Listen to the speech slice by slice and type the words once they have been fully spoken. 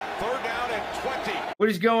Third down and 20. What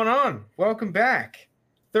is going on? Welcome back.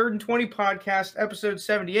 3rd and 20 podcast, episode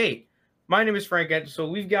 78. My name is Frank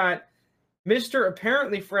Entwistle. We've got Mr.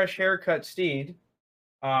 Apparently Fresh Haircut Steed.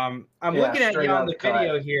 I'm looking at you on the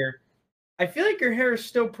video here. I feel like your hair is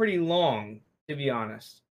still pretty long, to be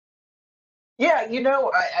honest. Yeah,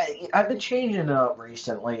 I've been changing it up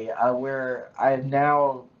recently. Where I've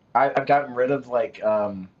gotten rid of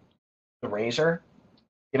the razor.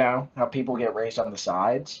 You know how people get raised on the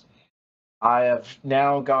sides. I have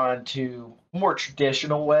now gone to a more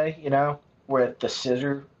traditional way. Where the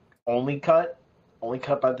scissor only cut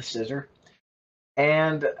by the scissor.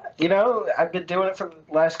 And, I've been doing it for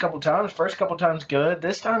the last couple times. First couple times good.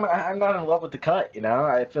 This time I'm not in love with the cut,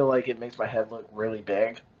 I feel like it makes my head look really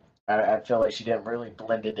big. I feel like she didn't really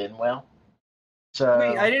blend it in well. So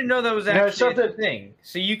wait, I didn't know that was actually a thing.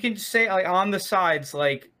 So you can say on the sides,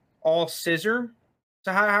 all scissor?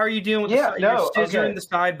 So how are you dealing with your scissor and the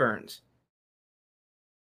sideburns?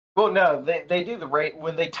 Well, no, they do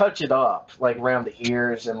when they touch it up, around the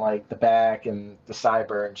ears and the back and the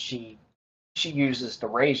sideburns, she uses the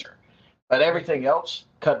razor, but everything else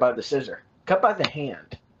cut by the scissor, cut by the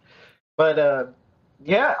hand. But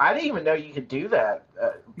yeah, I didn't even know you could do that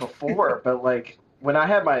before. But when I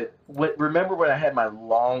had remember when I had my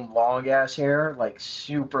long ass hair,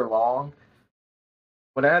 super long.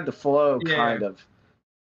 When I had the flow, kind of.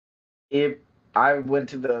 I went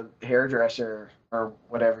to the hairdresser or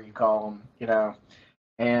whatever you call them,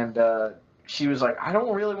 and she was like, I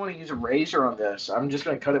don't really want to use a razor on this. I'm just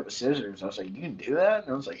going to cut it with scissors. I was like, you can do that?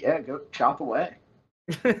 And I was like, yeah, go chop away.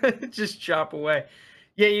 Just chop away.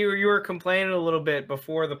 Yeah, you were complaining a little bit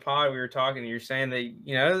before the pod. We were talking. You're saying that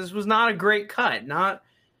this was not a great cut, not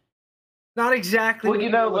exactly what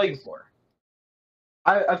you were looking for.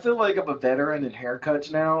 I feel like I'm a veteran in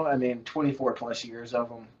haircuts now. I mean, 24 plus years of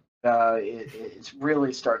them. It's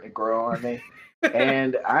really starting to grow on me,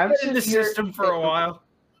 and I'm in the system for a while.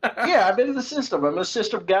 Yeah, I've been in the system. I'm a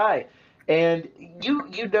system guy, and you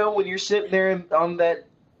when you're sitting there on that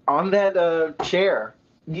chair.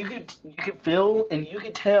 You could feel and you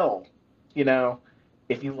could tell,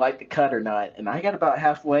 if you like the cut or not. And I got about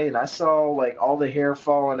halfway and I saw all the hair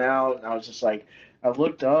falling out, and I was just like, I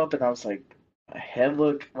looked up and I was like, my head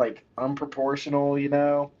looked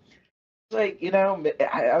unproportional,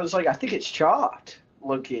 I was like, I think it's chopped,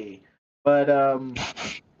 low-key. But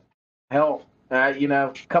hell,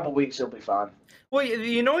 a couple weeks it'll be fine. Well,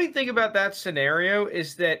 the annoying thing about that scenario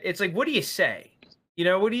is that it's what do you say?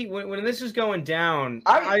 What do you when this is going down?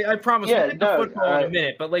 I promise we'll get to football in a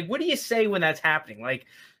minute, but what do you say when that's happening?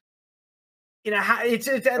 It's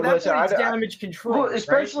damage control. Well,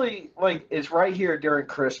 especially right? It's right here during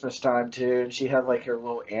Christmas time too, and she had her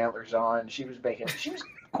little antlers on. She was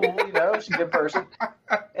cool, she's a good person,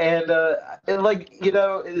 and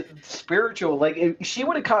spiritual. If she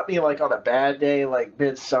would have caught me on a bad day,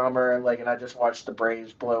 midsummer, and I just watched the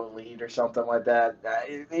Braves blow a lead or something like that.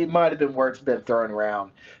 It might have been words been thrown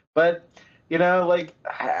around, but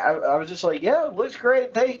I was just like, yeah, it looks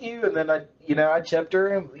great, thank you. And then I tipped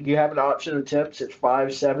her, and you have an option of tips at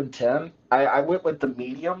 5, 7, 10. I went with the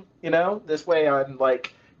medium, this way I'm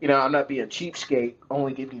I'm not being a cheapskate,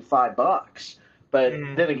 only give you $5. But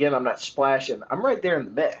then again, I'm not splashing. I'm right there in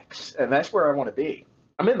the mix, and that's where I want to be.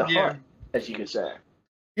 I'm in the hunt, as you could say.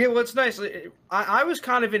 Yeah, well, it's nice. I was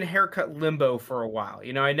kind of in haircut limbo for a while.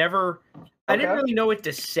 I didn't really know what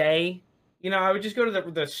to say. I would just go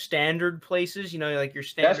to the standard places. Your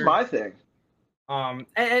standard. That's my thing.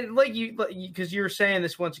 And because you were saying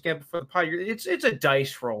this once again before the pod, it's a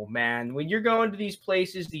dice roll, man. When you're going to these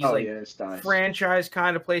places, these franchise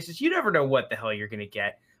kind of places, you never know what the hell you're gonna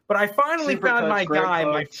get. But I finally found my guy,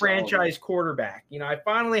 my franchise quarterback. I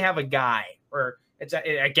finally have a guy, or it's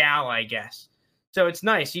a gal, I guess. So it's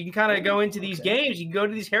nice. You can kind of go into these games. You can go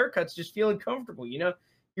to these haircuts just feeling comfortable. You're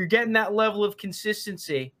getting that level of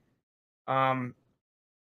consistency. So I'm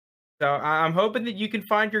hoping that you can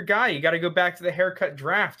find your guy. You got to go back to the haircut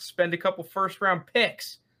draft, spend a couple first-round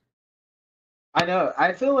picks. I know.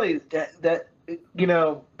 I feel like that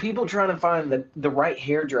people trying to find the right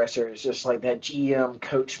hairdresser is just like that GM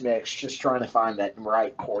coach mix, just trying to find that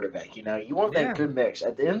right quarterback. You want that good mix.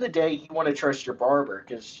 At the end of the day, you want to trust your barber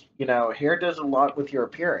because, hair does a lot with your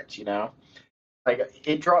appearance,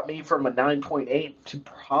 it dropped me from a 9.8 to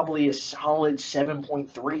probably a solid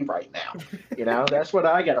 7.3 right now. That's what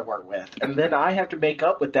I got to work with. And then I have to make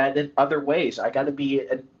up with that in other ways. I got to be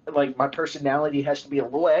my personality has to be a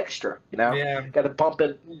little extra, Yeah. Got to bump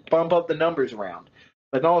up the numbers around.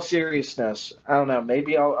 But in all seriousness, I don't know.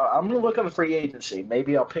 Maybe I'm going to look on the free agency.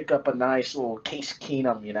 Maybe I'll pick up a nice little Case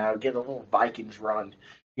Keenum, get a little Vikings run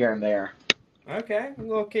here and there. Okay, a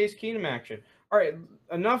little Case Keenum action. All right,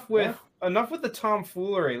 enough with the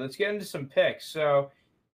tomfoolery. Let's get into some picks. So,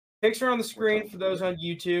 picks are on the screen for those on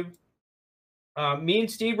YouTube. Me and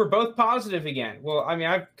Steve were both positive again. Well, I mean,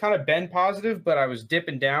 I've kind of been positive, but I was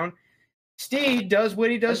dipping down. Steve does what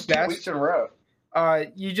he does best. 2 weeks in a row.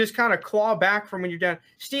 You just kind of claw back from when you're down.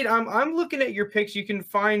 Steve, I'm looking at your picks. You can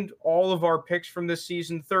find all of our picks from this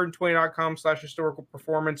season, 3rd-and-20.com/historical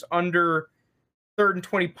performance under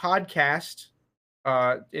 3rd-and-20 podcast.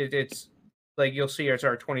 It's like you'll see it's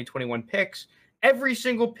our 2021 picks. Every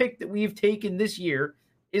single pick that we've taken this year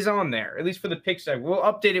is on there, at least for the picks. We'll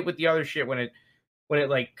update it with the other shit when it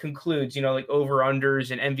like concludes, like over unders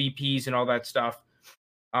and MVPs and all that stuff.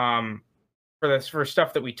 For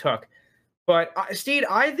stuff that we took. But Steve,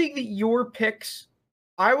 I think that your picks,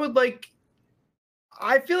 I feel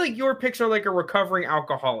like your picks are like a recovering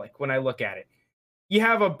alcoholic when I look at it. You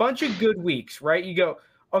have a bunch of good weeks, right? You go,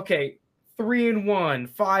 okay, 3-1,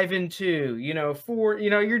 5-2, 4,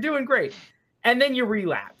 you're doing great. And then you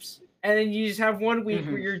relapse. And then you just have 1 week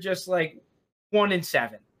where you're just like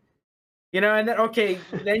 1-7. And then, okay,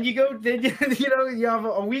 then you go, then, you have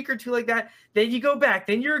a week or two like that. Then you go back.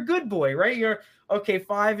 Then you're a good boy, right? You're, okay,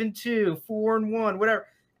 5-2, 4-1, whatever.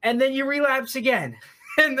 And then you relapse again.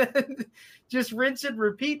 And then just rinse and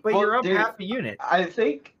repeat, but you're up half a unit. I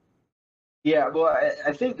think,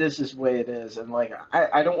 I think this is the way it is. And, like,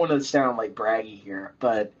 I don't want to sound, like, braggy here,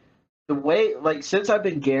 but the way, like, since I've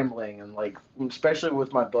been gambling and, like, especially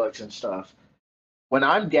with my books and stuff, when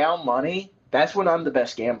I'm down money, that's when I'm the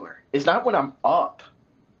best gambler. It's not when I'm up.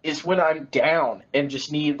 It's when I'm down and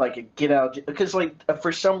just need like a get out. Because like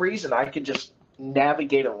for some reason I could just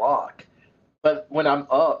navigate a lock. But when I'm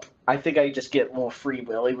up, I think I just get a little free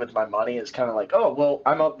willy with my money. It's kind of like, oh, well,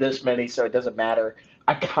 I'm up this many, so it doesn't matter.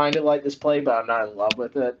 I kind of like this play, but I'm not in love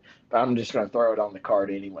with it. But I'm just going to throw it on the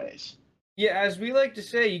card anyways. Yeah, as we like to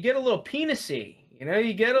say, you get a little penisy.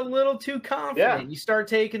 You get a little too confident. Yeah. You start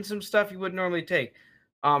taking some stuff you wouldn't normally take.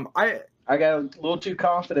 I got a little too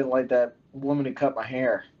confident like that woman who cut my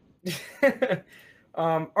hair.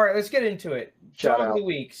 All right, let's get into it. Shout Dog out. of the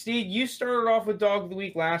week. Steve, you started off with Dog of the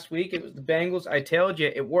Week last week. It was the Bengals. I told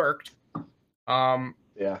you it worked.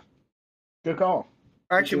 Yeah. Good call.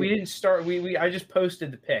 Actually, we didn't start. I just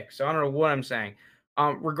posted the pick, so I don't know what I'm saying.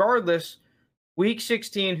 Regardless, week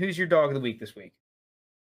 16, who's your Dog of the Week this week?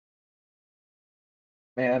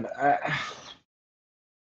 Man, I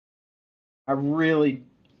really,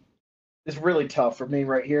 it's really tough for me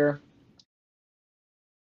right here.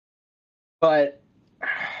 But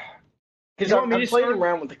because I'm playing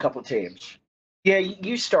around with a couple teams. Yeah,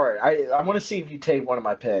 you start. I want to see if you take one of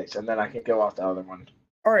my picks, and then I can go off the other one.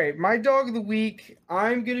 All right, my Dog of the Week,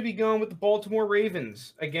 I'm going to be going with the Baltimore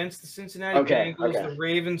Ravens against the Cincinnati Bengals. Okay. The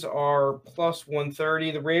Ravens are plus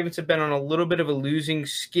 130. The Ravens have been on a little bit of a losing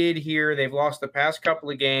skid here. They've lost the past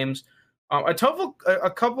couple of games. A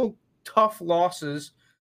couple tough losses.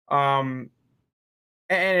 And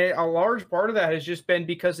a large part of that has just been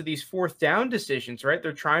because of these fourth down decisions, right?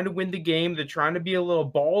 They're trying to win the game. They're trying to be a little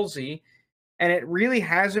ballsy, and it really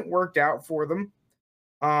hasn't worked out for them.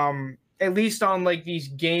 At least on like these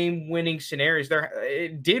game-winning scenarios.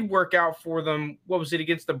 It did work out for them. What was it,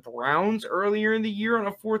 against the Browns earlier in the year on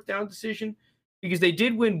a fourth down decision? Because they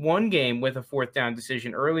did win one game with a fourth down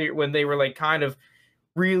decision earlier when they were like kind of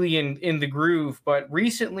really in the groove. But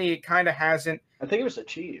recently it kind of hasn't. I think it was the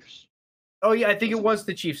Chiefs. Oh, yeah, I think it was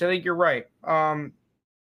the Chiefs. I think you're right. But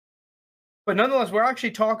nonetheless, we'll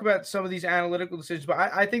actually talk about some of these analytical decisions. But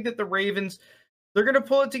I think that the Ravens, they're going to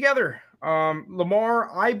pull it together.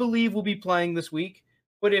 Lamar, I believe, will be playing this week.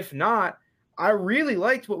 But if not, I really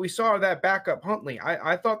liked what we saw of that backup Huntley.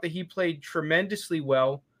 I thought that he played tremendously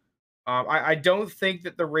well. I don't think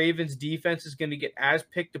that the Ravens' defense is going to get as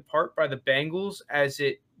picked apart by the Bengals as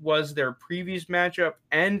it was their previous matchup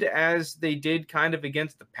and as they did kind of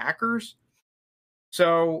against the Packers.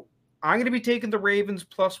 So I'm going to be taking the Ravens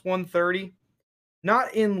plus 130.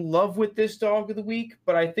 Not in love with this Dog of the Week,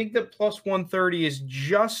 but I think that plus 130 is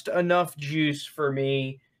just enough juice for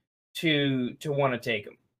me to want to take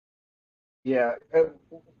them. Yeah.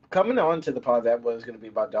 Coming on to the pod, that was going to be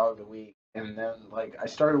about Dog of the Week. And then, like, I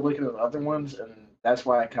started looking at other ones, and that's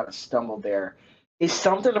why I kind of stumbled there. It's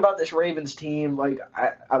something about this Ravens team. Like,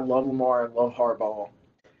 I love Lamar. I love Harbaugh.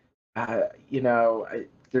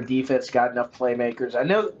 Their defense got enough playmakers. I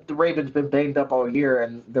know the Ravens been banged up all year,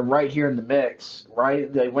 and they're right here in the mix,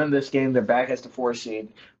 right? They win this game, they're back as the 4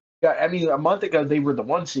 seed. I mean, a month ago, they were the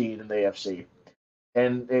 1 seed in the AFC,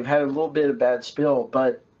 and they've had a little bit of bad spill,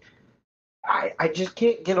 but I just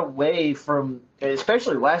can't get away from,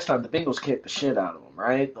 especially last time the Bengals kicked the shit out of them,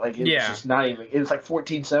 right? Like it was just not even. It was like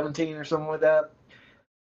 14-17 or something like that.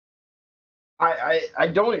 I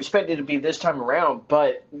don't expect it to be this time around,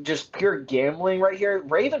 but just pure gambling right here.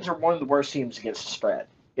 Ravens are one of the worst teams against the spread.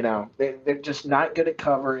 You know, they're just not good at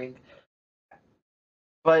covering.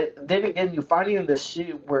 But then again, you find in this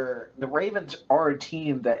suit where the Ravens are a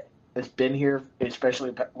team that has been here,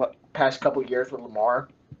 especially past couple of years with Lamar.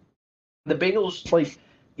 The Bengals, like,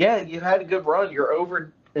 yeah, you had a good run. Your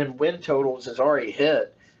over and win totals is already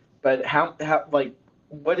hit, but how like,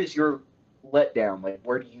 what is your letdown? Like,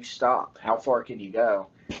 where do you stop? How far can you go?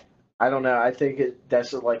 I don't know. I think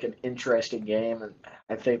that's like an interesting game, and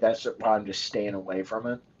I think that's why I'm just staying away from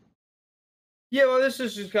it. Yeah, well, this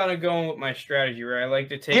is just kind of going with my strategy, right? I like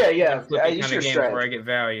to take flip kind of games strategy where I get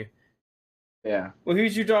value. Yeah. Well,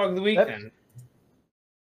 who's your dog of the week then?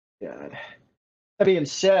 Yeah. That being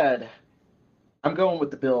said, I'm going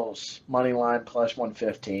with the Bills money line plus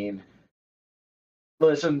 115.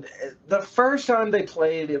 Listen, the first time they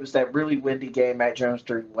played, it was that really windy game. Mac Jones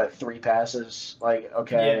threw 3 passes. Like,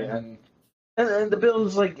 okay, yeah. and the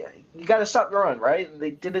Bills, like, you got to stop the run, right? And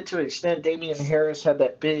they did it to an extent. Damian Harris had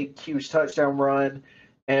that big, huge touchdown run,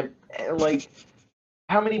 and like,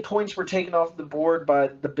 how many points were taken off the board by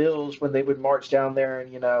the Bills when they would march down there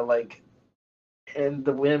and and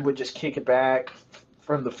the wind would just kick it back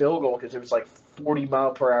from the field goal because it was like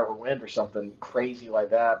 40-mile-per-hour wind or something crazy like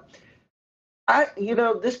that.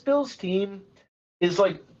 This Bills team is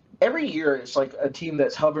like every year it's like a team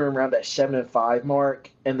that's hovering around that 7-5 mark,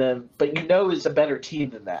 but it's a better team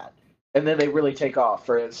than that, and then they really take off.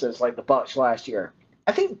 For instance, like the Bucs last year,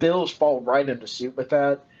 I think Bills fall right into suit with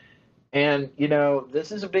that. And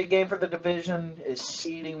this is a big game for the division. It's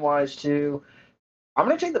seeding wise too. I'm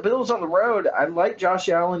going to take the Bills on the road. I like Josh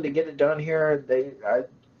Allen to get it done here.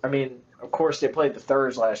 I mean, of course they played the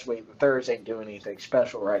Thurs last week. The Thurs ain't doing anything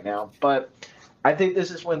special right now, but I think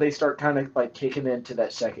this is when they start kind of like kicking into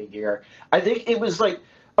that second gear. I think it was like,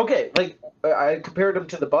 okay, like I compared them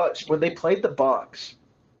to the Bucs when they played the Bucs,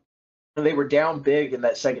 and they were down big in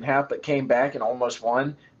that second half, but came back and almost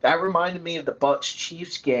won. That reminded me of the Bucs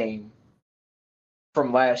Chiefs game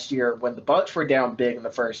from last year when the Bucs were down big in the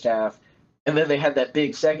first half, and then they had that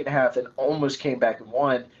big second half and almost came back and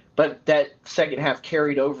won. But that second half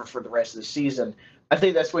carried over for the rest of the season. I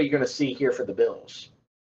think that's what you're going to see here for the Bills.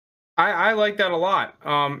 I like that a lot.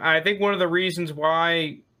 I think one of the reasons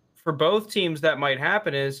why for both teams that might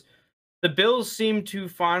happen is the Bills seem to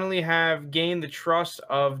finally have gained the trust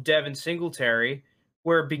of Devin Singletary,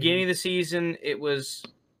 where beginning of the season, it was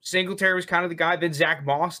Singletary was kind of the guy. Then Zach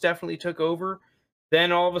Moss definitely took over.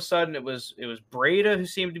 Then all of a sudden it was Breida who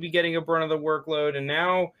seemed to be getting a brunt of the workload. And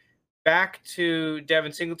now back to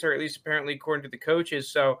Devin Singletary, at least apparently according to the coaches.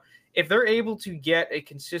 So if they're able to get a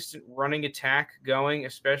consistent running attack going,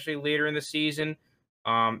 especially later in the season,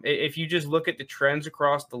 if you just look at the trends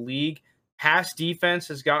across the league, pass defense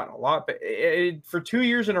has gotten a lot. But for 2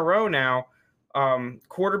 years in a row now,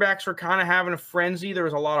 quarterbacks were kind of having a frenzy. There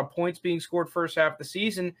was a lot of points being scored first half of the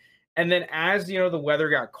season. And then as, the weather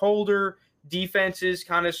got colder, defenses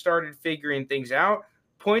kind of started figuring things out.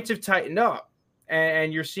 Points have tightened up.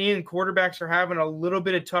 And you're seeing quarterbacks are having a little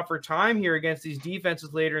bit of tougher time here against these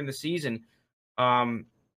defenses later in the season. So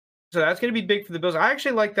that's going to be big for the Bills. I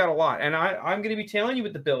actually like that a lot. And I'm going to be tailing you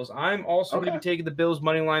with the Bills. I'm also going to be taking the Bills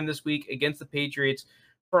money line this week against the Patriots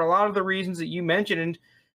for a lot of the reasons that you mentioned. And,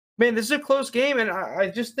 man, this is a close game. And I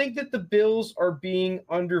just think that the Bills are being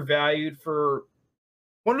undervalued for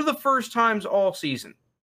one of the first times all season.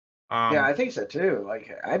 Yeah, I think so too.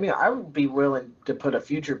 Like, I mean, I would be willing to put a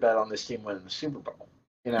future bet on this team winning the Super Bowl.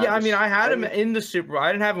 Yeah, I mean, I had them in the Super Bowl. I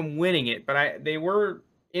didn't have them winning it, but they were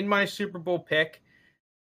in my Super Bowl pick.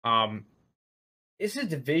 It's a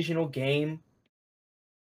divisional game.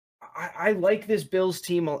 I like this Bills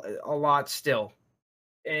team a lot still.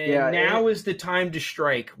 And now is the time to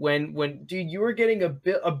strike. When dude, you are getting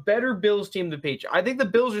a better Bills team than the Patriots. I think the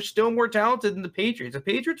Bills are still more talented than the Patriots. The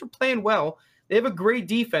Patriots are playing well. They have a great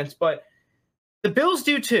defense, but the Bills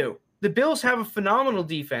do too. The Bills have a phenomenal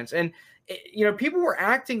defense. And, people were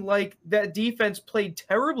acting like that defense played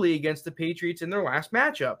terribly against the Patriots in their last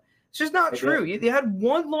matchup. It's just not true. They had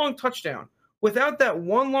one long touchdown. Without that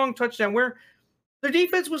one long touchdown where their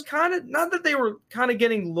defense was kind of, not that they were kind of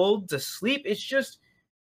getting lulled to sleep, it's just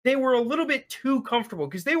they were a little bit too comfortable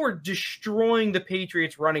because they were destroying the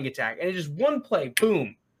Patriots running attack. And it just one play,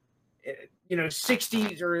 boom.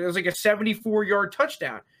 60s, or it was like a 74-yard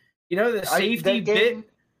touchdown. The safety bit,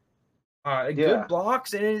 good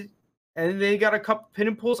blocks, and they got a couple pin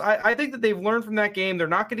and pulls. I think that they've learned from that game. They're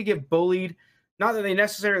not going to get bullied Not that they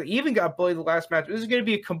necessarily even got bullied the last match. This is going to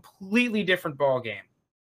be a completely different ball game.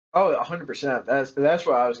 Oh, 100%. That's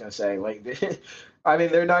what I was going to say. Like, I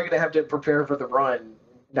mean, they're not going to have to prepare for the run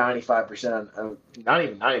 95% of, not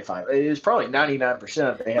even 95. It's probably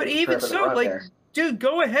 99%. They have but to even so, like, there. Dude,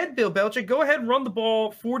 go ahead, Bill Belichick. Go ahead and run the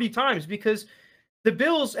ball 40 times because the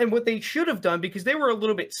Bills and what they should have done, because they were a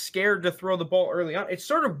little bit scared to throw the ball early on, it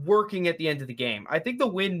started working at the end of the game. I think the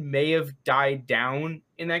wind may have died down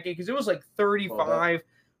in that game because it was like 35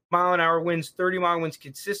 mile an hour winds, 30-mile winds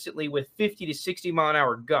consistently with 50 to 60 mile an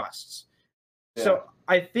hour gusts. Yeah. So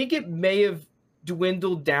I think it may have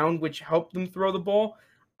dwindled down, which helped them throw the ball.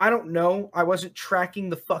 I don't know. I wasn't tracking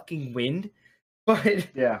the fucking wind, but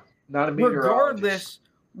yeah. Not a regardless,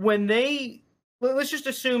 when let's just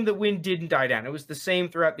assume that wind didn't die down. It was the same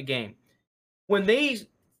throughout the game. When they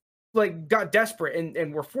like got desperate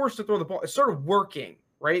and were forced to throw the ball, it started working,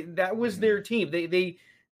 right? That was their team. They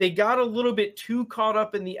got a little bit too caught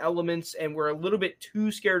up in the elements and were a little bit too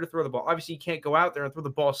scared to throw the ball. Obviously, you can't go out there and throw the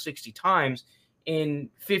ball 60 times in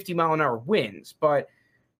 50-mile-an-hour winds, but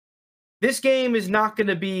this game is not going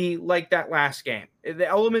to be like that last game. The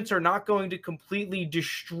elements are not going to completely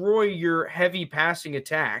destroy your heavy passing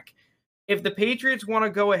attack. If the Patriots want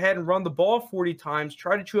to go ahead and run the ball 40 times,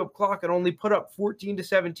 try to chew up clock, and only put up 14 to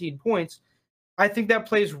 17 points, I think that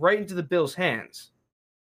plays right into the Bills' hands.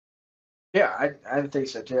 Yeah, I think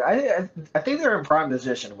so too. I think they're in prime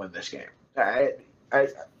position to win this game. I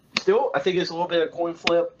think it's a little bit of coin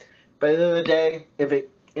flip, but at the end of the day, if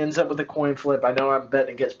it ends up with a coin flip, I know I'm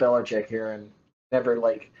betting against Belichick here, and that's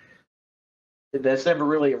never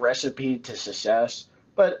really a recipe to success.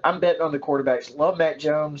 But I'm betting on the quarterbacks. Love Mac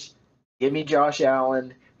Jones. Give me Josh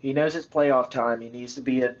Allen. He knows it's playoff time. He needs to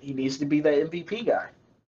be the MVP guy.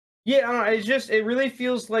 Yeah, I don't know, it really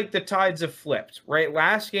feels like the tides have flipped, right?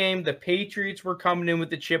 Last game, the Patriots were coming in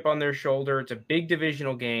with the chip on their shoulder. It's a big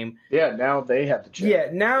divisional game. Yeah, now they have the chip.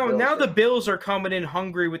 Yeah, now the Bills are coming in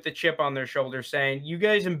hungry with the chip on their shoulder, saying, you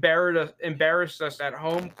guys embarrassed us at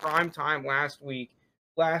home prime time last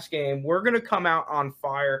game. We're going to come out on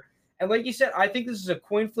fire. And like you said, I think this is a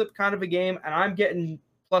coin flip kind of a game, and I'm getting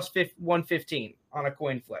plus 115 on a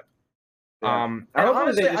coin flip. Yeah. And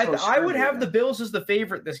honestly, I would have the Bills as the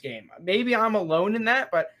favorite this game. Maybe I'm alone in that,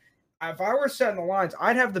 but if I were setting the lines,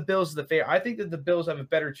 I'd have the Bills as the favorite. I think that the Bills have a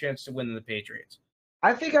better chance to win than the Patriots.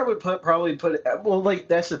 I think I would probably put it. Well, like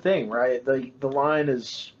that's the thing, right? The line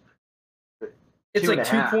is. It's like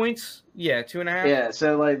 2 points. Yeah, 2.5. Yeah,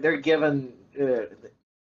 so like they're giving.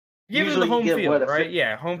 Given the home field, right?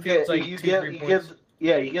 Yeah, home field's like you 3 points.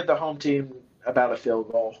 You give the home team about a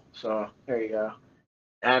field goal. So there you go.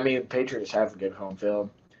 I mean, Patriots have a good home field.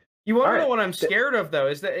 You want to know what I'm scared of, though,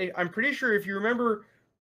 is that I'm pretty sure if you remember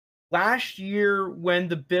last year when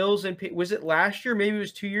the Bills was it last year? Maybe it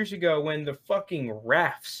was 2 years ago when the fucking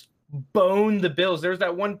refs boned the Bills. There was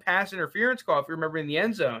that one pass interference call, if you remember, in the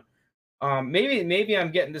end zone. Maybe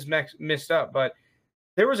I'm getting this mixed up, but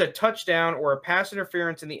there was a touchdown or a pass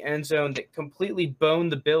interference in the end zone that completely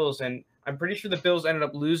boned the Bills, and I'm pretty sure the Bills ended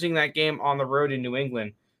up losing that game on the road in New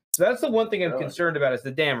England. So that's the one thing I'm concerned about is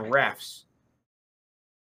the damn refs.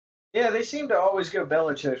 Yeah, they seem to always go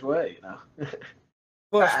Belichick's way, you know.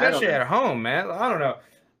 Well, especially at home, man. I don't know.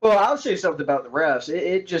 Well, I'll say something about the refs.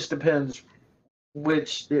 It just depends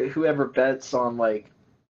whoever bets on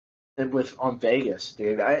on Vegas,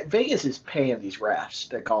 dude. Vegas is paying these refs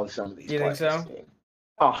to call some of these plays. You think so? Dude.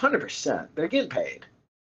 100%. They're getting paid.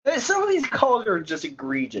 Some of these calls are just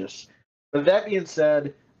egregious. But that being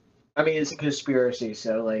said, I mean, it's a conspiracy,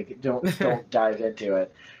 so don't dive into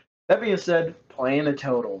it. That being said, playing a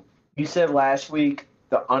total. You said last week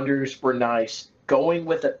the unders were nice. Going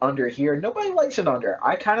with an under here, nobody likes an under.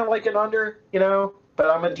 I kind of like an under, but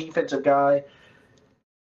I'm a defensive guy.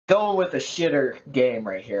 Going with a shitter game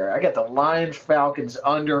right here. I got the Lions Falcons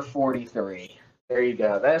under 43. There you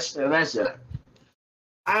go. That's it.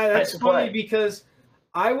 That's funny because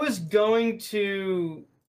I was going to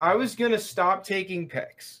stop taking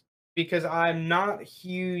picks because I'm not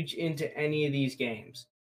huge into any of these games.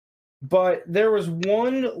 But there was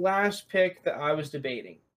one last pick that I was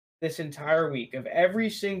debating this entire week of every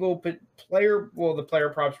single player. Well, the player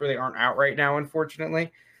props really aren't out right now,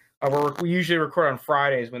 unfortunately. We usually record on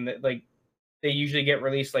Fridays when they usually get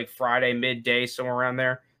released like Friday midday, somewhere around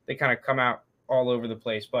there. They kind of come out all over the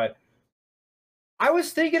place. But I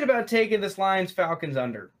was thinking about taking this Lions Falcons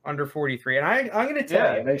under 43, and I'm going to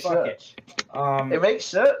tell you, it makes sense. It makes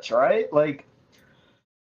sense, right? Like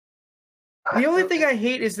the only thing I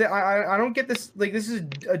hate is that I don't get this. Like this is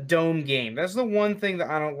a dome game. That's the one thing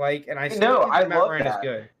that I don't like, and I still think Matt Ryan is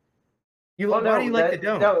good. Why do you like the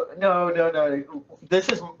dome? No. This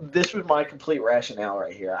was my complete rationale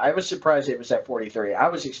right here. I was surprised it was at 43. I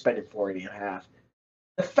was expecting 40.5.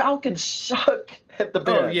 The Falcons suck at the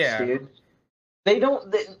bench, dude. They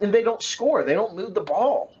don't score. They don't move the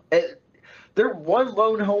ball. Their one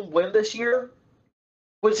lone home win this year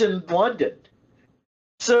was in London.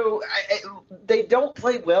 So they don't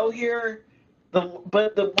play well here.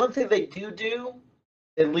 But the one thing they do,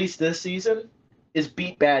 at least this season, is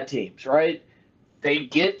beat bad teams, right? They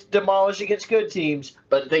get demolished against good teams,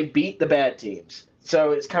 but they beat the bad teams.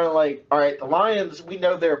 So it's kind of like, all right, the Lions, we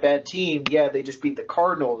know they're a bad team. Yeah, they just beat the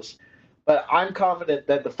Cardinals. But I'm confident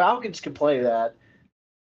that the Falcons can play that.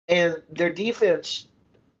 And their defense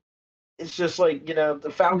is just like,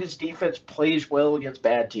 the Falcons' defense plays well against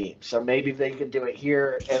bad teams. So maybe they can do it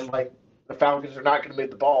here. And, like, the Falcons are not going to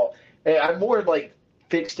move the ball. And I'm more, like,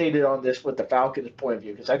 fixated on this with the Falcons' point of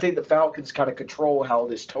view because I think the Falcons kind of control how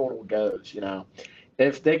this total goes,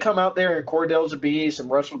 If they come out there and Cordell's a beast and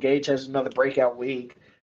Russell Gage has another breakout week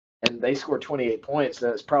and they score 28 points,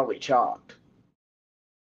 then it's probably chalked.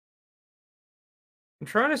 I'm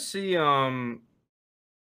trying to see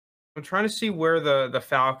where the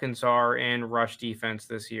Falcons are in rush defense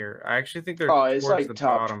this year. I actually think they're towards like the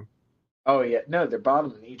bottom. Oh, yeah. No, they're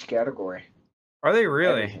bottom in each category. Are they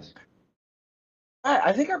really? Everything.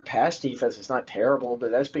 I think our pass defense is not terrible,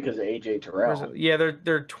 but that's because of AJ Terrell. Yeah,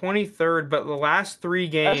 they're 23rd, but the last 3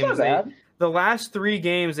 games,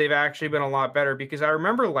 they've actually been a lot better because I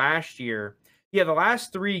remember last year, the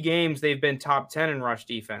last 3 games they've been top 10 in rush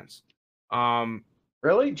defense.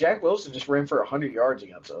 Really? Jack Wilson just ran for 100 yards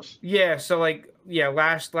against us. Yeah, so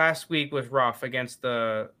last week was rough against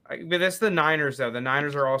but that's the Niners though. The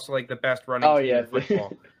Niners are also like the best running team in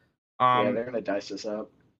football. Yeah, they're gonna dice us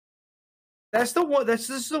up. That's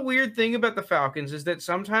the weird thing about the Falcons is that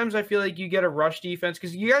sometimes I feel like you get a rush defense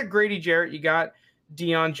because you got Grady Jarrett, you got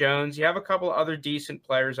Deion Jones, you have a couple of other decent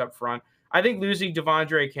players up front. I think losing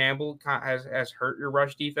Devondre Campbell has hurt your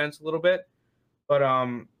rush defense a little bit, but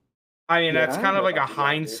that's kind of like a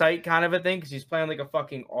hindsight kind of a thing because he's playing like a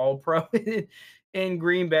fucking all-pro in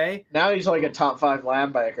Green Bay. Now he's like a top 5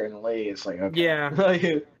 linebacker in the league. It's like, okay. Yeah.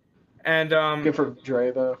 And good for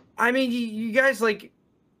Dre though. I mean, you guys like.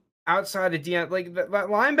 Outside of Deion, like that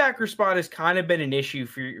linebacker spot has kind of been an issue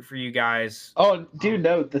for you guys. Oh, dude,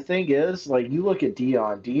 no. The thing is, like, you look at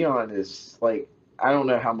Deion. Deion is like, I don't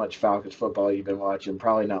know how much Falcons football you've been watching.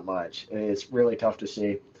 Probably not much. And it's really tough to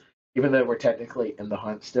see, even though we're technically in the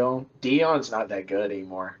hunt still. Deion's not that good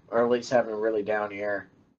anymore, or at least having a really down year.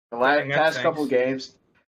 The past couple games.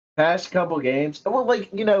 Well,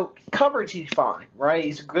 like coverage, he's fine, right?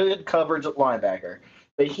 He's a good coverage at linebacker,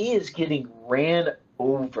 but he is getting ran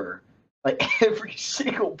over like every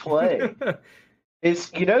single play. It's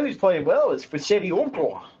who's playing well is Fashetti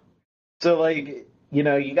Onkwa. So like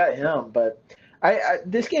you got him, but I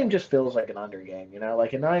this game just feels like an under game.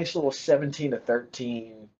 Like a nice little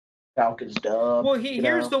 17-13 Falcons dub. Well,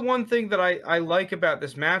 here's the one thing that I like about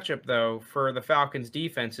this matchup though for the Falcons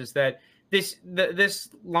defense is that this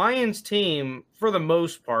Lions team for the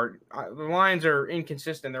most part the Lions are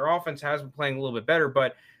inconsistent. Their offense has been playing a little bit better,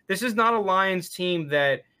 but this is not a Lions team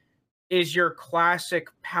that is your classic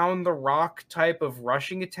pound the rock type of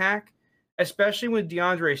rushing attack, especially when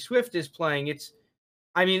DeAndre Swift is playing.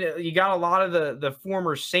 You got a lot of the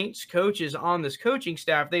former Saints coaches on this coaching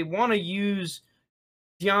staff. They want to use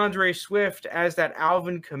DeAndre Swift as that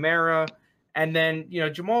Alvin Kamara. And then,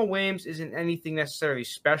 Jamal Williams isn't anything necessarily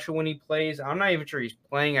special when he plays. I'm not even sure he's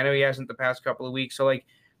playing. I know he hasn't the past couple of weeks. So, like,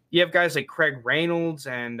 you have guys like Craig Reynolds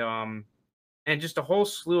and just a whole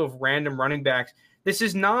slew of random running backs. This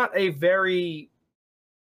is not a very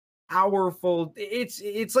powerful.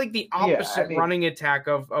 It's like the opposite running attack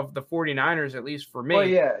of the 49ers, at least for me. Well,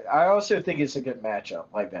 yeah, I also think it's a good matchup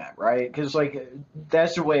like that, right? Because like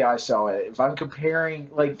that's the way I saw it. If I'm comparing,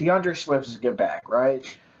 like DeAndre Swift is a good back, right?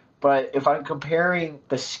 But if I'm comparing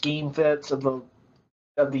the scheme fits of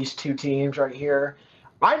these two teams right here,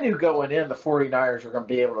 I knew going in the 49ers were going to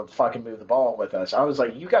be able to fucking move the ball with us. I was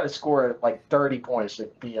like, you got to score like 30 points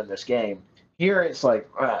to be in this game. Here it's like,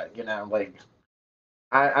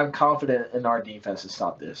 I'm confident in our defense to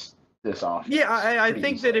stop this off. Yeah, I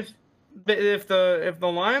think that if the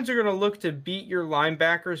Lions are going to look to beat your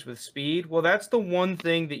linebackers with speed, well, that's the one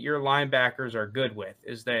thing that your linebackers are good with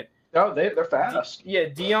is that. Oh, they're fast.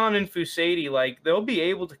 Deion and Fusati, like they'll be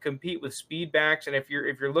able to compete with speed backs, and if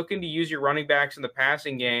you're looking to use your running backs in the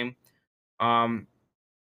passing game,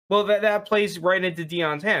 well, that plays right into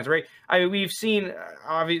Deion's hands, right? I mean, we've seen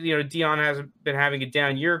obviously, Deion hasn't been having a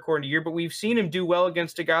down year according to year, but we've seen him do well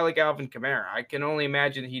against a guy like Alvin Kamara. I can only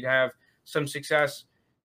imagine that he'd have some success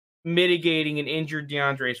mitigating an injured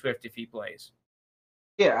DeAndre Swift if he plays.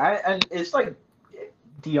 Yeah, and it's like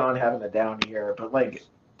Dion having a down year, but like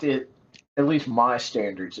at least my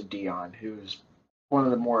standards of Dion, who's one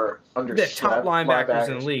of the more the top linebackers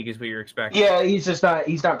in the league, is what you're expecting. Yeah, he's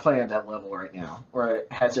not playing at that level right now, or it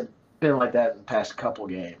hasn't been like that in the past couple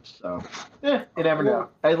games. So you never know.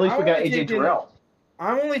 At least we got AJ Terrell.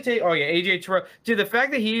 I'm only taking. Oh yeah, AJ Terrell. Dude, the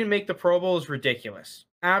fact that he didn't make the Pro Bowl is ridiculous.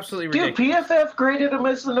 Absolutely ridiculous. Dude, PFF graded him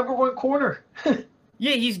as the #1 corner.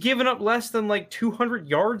 Yeah, he's given up less than like 200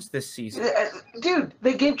 yards this season. Dude,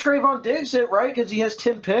 they gave Trayvon Diggs it, right? Because he has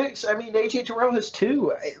 10 picks. I mean, AJ Terrell has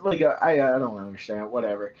 2. Like, I don't understand.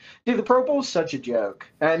 Whatever. Dude, the Pro Bowl is such a joke.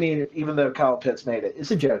 I mean, even though Kyle Pitts made it, it's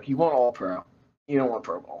a joke. You want All Pro. You don't want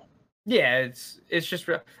Pro Bowl. Yeah, it's just.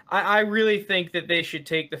 I really think that they should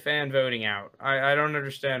take the fan voting out. I don't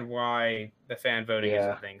understand why the fan voting is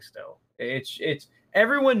a thing still. It's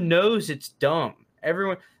everyone knows it's dumb.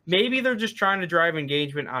 Everyone, maybe they're just trying to drive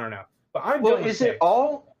engagement. I don't know. But I'm is it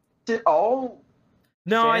all?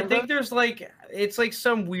 No, I think there's like it's like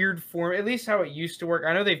some weird form. At least how it used to work.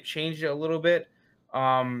 I know they've changed it a little bit.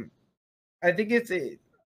 I think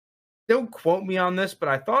don't quote me on this, but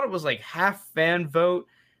I thought it was like half fan vote,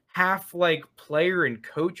 half like player and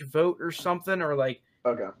coach vote or something, or like.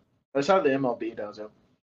 Okay, that's how the MLB does it.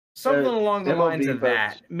 Something along the lines of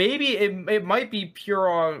that. Maybe it might be pure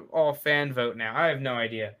all fan vote now. I have no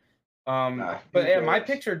idea. But yeah, my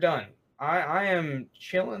picks are done. I am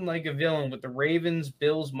chilling like a villain with the Ravens,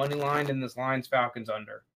 Bills money line, and this Lions Falcons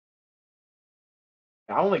under.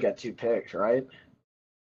 I only got 2 picks, right?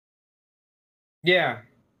 Yeah.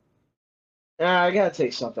 I gotta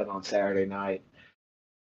take something on Saturday night.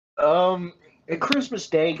 At Christmas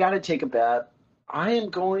Day, gotta take a bet. I am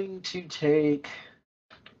going to take.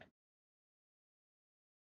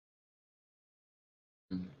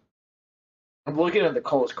 I'm looking at the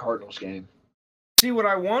Colts-Cardinals game. See, what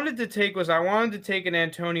I wanted to take was an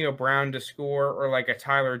Antonio Brown to score or like a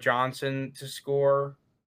Tyler Johnson to score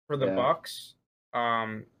for the Bucks.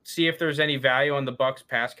 See if there's any value on the Bucks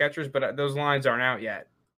pass catchers, but those lines aren't out yet.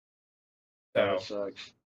 So that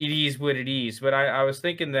sucks. It is what it is. But I was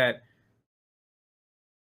thinking that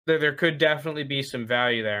there could definitely be some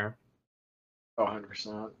value there.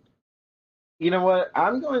 100%. You know what?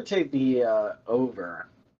 I'm going to take the over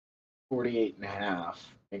 48.5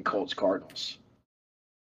 in Colts-Cardinals.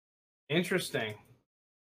 Interesting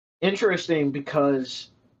because,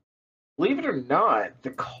 believe it or not, the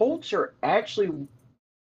Colts are actually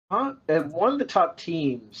one of the top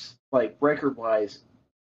teams, like record-wise,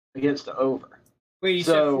 against the over. Wait, you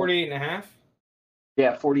said 48.5?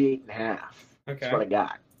 Yeah, 48.5. Okay. That's what I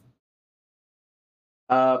got.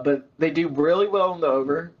 But they do really well in the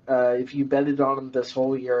over. If you betted on them this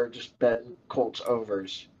whole year, just bet Colts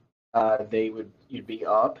overs, you'd be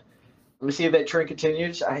up. Let me see if that trend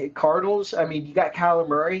continues. Cardinals, I mean, you got Kyler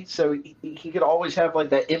Murray, so he could always have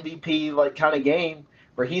like that MVP like kind of game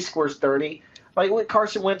where he scores 30. Like what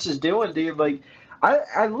Carson Wentz is doing, dude. Like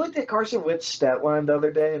I looked at Carson Wentz's stat line the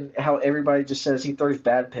other day and how everybody just says he throws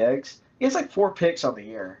bad picks. He has like 4 picks on the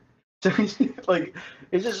year. So he's like,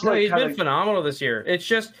 it's just no, he's been phenomenal this year. It's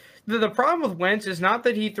just the problem with Wentz is not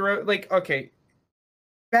that he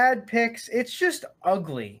bad picks. It's just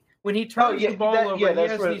ugly. When he turns the ball over,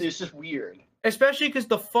 it's just weird. Especially because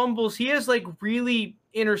the fumbles, he has like really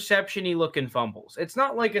interception-y looking fumbles. It's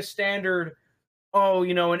not like a standard,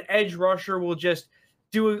 an edge rusher will just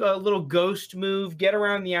do a little ghost move, get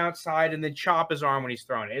around the outside, and then chop his arm when he's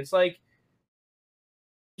throwing it. It's like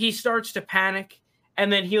he starts to panic,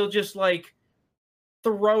 and then he'll just like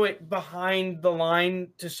throw it behind the line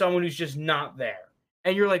to someone who's just not there.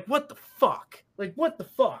 And you're like, what the fuck? Like, what the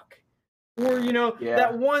fuck? Or,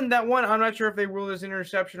 that one, I'm not sure if they ruled as an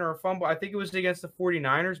interception or a fumble. I think it was against the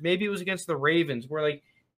 49ers. Maybe it was against the Ravens where, like,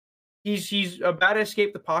 he's about to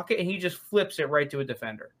escape the pocket and he just flips it right to a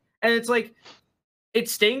defender. And it's like, it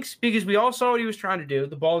stinks because we all saw what he was trying to do.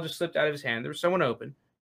 The ball just slipped out of his hand. There was someone open.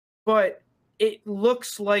 But it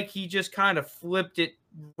looks like he just kind of flipped it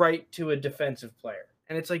right to a defensive player.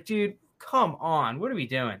 And it's like, dude, come on. What are we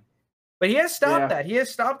doing? But he has stopped that. He has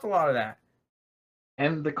stopped a lot of that.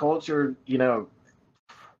 And the Colts are,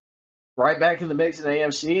 right back in the mix in the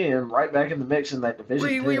AFC and right back in the mix in that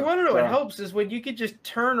division. We want to know what helps is when you could just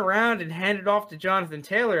turn around and hand it off to Jonathan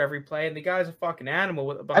Taylor every play, and the guy's a fucking animal.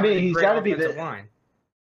 He's got to be the line.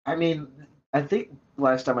 I mean, I think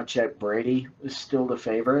last time I checked, Brady is still the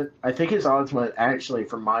favorite. I think his odds went actually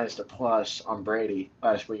from minus to plus on Brady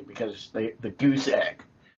last week because the goose egg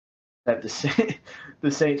that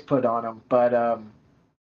the Saints put on him. But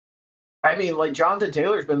I mean, like Jonathan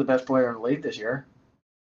Taylor's been the best player in the league this year.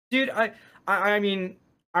 Dude, I mean,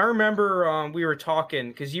 I remember we were talking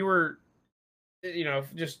because you were,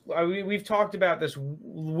 just we've talked about this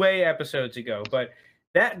way episodes ago, but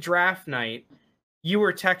that draft night, you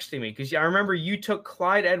were texting me because I remember you took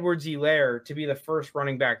Clyde Edwards-Helaire to be the first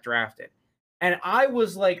running back drafted. And I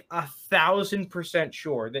was like 1,000%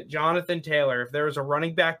 sure that Jonathan Taylor, if there was a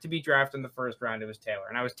running back to be drafted in the first round, it was Taylor.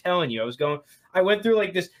 And I was telling you, I went through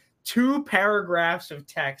like this 2 paragraphs of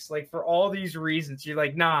text, like for all these reasons. You're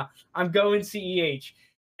like, nah, I'm going CEH.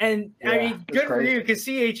 And yeah, I mean, good for you because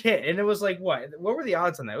CH hit. And it was like, what were the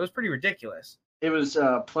odds on that? It was pretty ridiculous. It was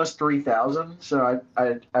plus 3,000, so I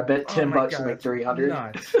bet $10 to make 300.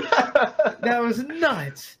 Nuts. That was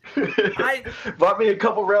nuts. I bought me a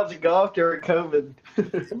couple rounds of golf during COVID.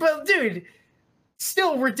 But dude,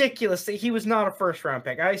 still ridiculous that he was not a first round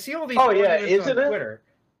pick. I see all these. Oh yeah, isn't it? Twitter.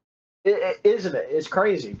 Isn't it? It's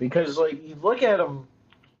crazy because like you look at him,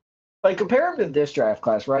 like compare him to this draft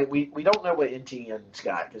class, right? We don't know what NTN's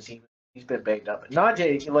got because he's been banged up.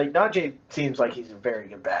 Najee seems like he's a very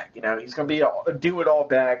good back. You know, he's going to be a do-it-all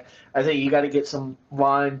back. I think you got to get some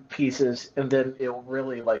line pieces, and then it'll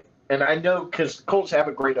really, like – and I know because Colts have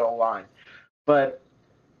a great O-line, but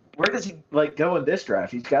where does he, like, go in this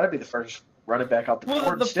draft? He's got to be the first running back off the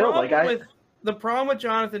board still. The problem with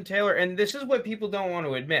Jonathan Taylor, and this is what people don't want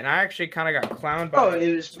to admit, and I actually kind of got clowned by – Oh,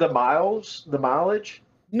 it was the mileage?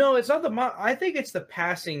 No, it's not I think it's the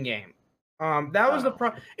passing game. That was the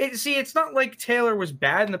problem. It's not like Taylor was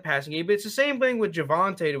bad in the passing game, but it's the same thing with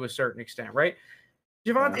Javonte to a certain extent, right?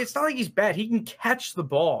 Javonte, It's not like he's bad. He can catch the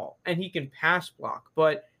ball and he can pass block.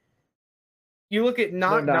 But you look at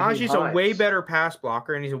Najee's a way better pass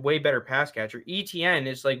blocker and he's a way better pass catcher. ETN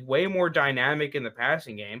is like way more dynamic in the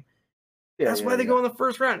passing game. That's why they go in the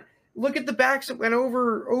first round. Look at the backs that went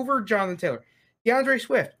over Jonathan Taylor. DeAndre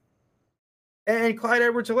Swift and Clyde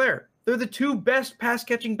Edwards-Helaire. They're the 2 best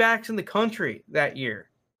pass-catching backs in the country that year,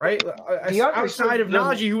 right? Outside of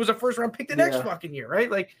Najee, who was a first-round pick the next fucking year, right?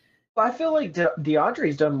 Like, I feel like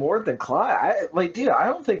DeAndre's done more than Clyde. I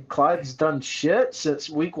don't think Clyde's done shit since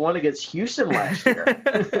week 1 against Houston last year.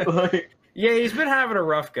 Yeah, he's been having a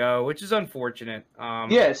rough go, which is unfortunate.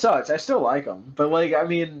 Yeah, it sucks. I still like him, but I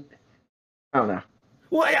don't know.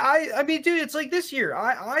 Well, I mean, dude, it's like this year.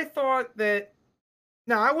 I thought that.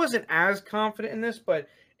 Now, I wasn't as confident in this, but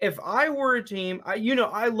if I were a team, I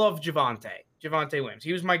love Javonte Williams.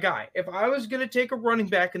 He was my guy. If I was going to take a running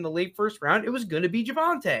back in the late first round, it was going to be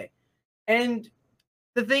Javonte. And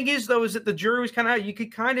the thing is, though, is that the jury was kind of out. You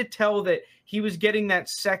could kind of tell that he was getting that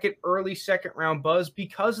early second round buzz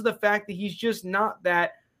because of the fact that he's just not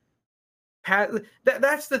that.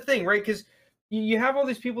 That's the thing, right? Because you have all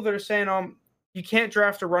these people that are saying, you can't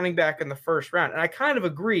draft a running back in the first round. And I kind of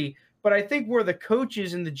agree, but I think where the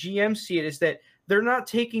coaches and the GM see it is that they're not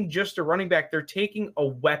taking just a running back. They're taking a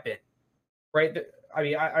weapon, right? I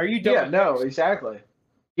mean, are you done? Yeah, no, exactly.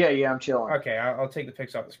 Yeah, I'm chilling. Okay, I'll take the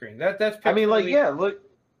pics off the screen. That's. I mean, look.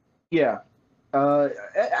 Yeah.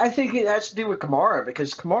 I think it has to do with Kamara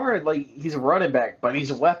because Kamara, he's a running back, but he's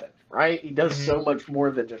a weapon, right? He does so much more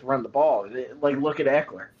than just run the ball. Look at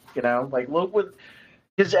Eckler,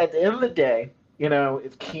 because at the end of the day,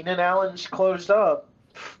 if Keenan Allen's closed up,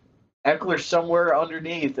 Eckler's somewhere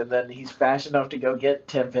underneath, and then he's fast enough to go get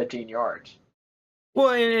 10, 15 yards.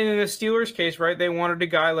 Well, in the Steelers' case, right, they wanted a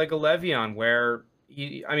guy like a Le'Veon, where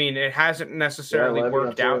it hasn't necessarily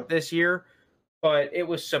worked out this year, but it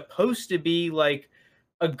was supposed to be like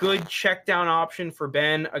a good check down option for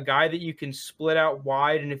Ben, a guy that you can split out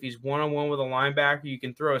wide, and if he's one-on-one with a linebacker, you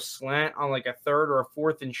can throw a slant on like a third or a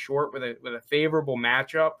fourth and short with a favorable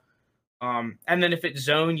matchup. And then if it's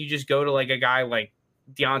zone, you just go to like a guy like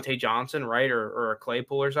Deontay Johnson, right, or a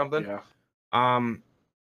Claypool or something. Yeah.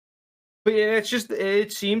 But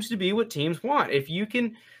it seems to be what teams want. If you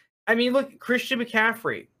can, look, Christian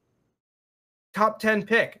McCaffrey, top 10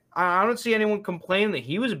 pick. I don't see anyone complaining that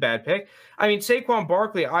he was a bad pick. Saquon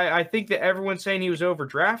Barkley, I think that everyone's saying he was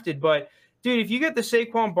overdrafted, but dude, if you get the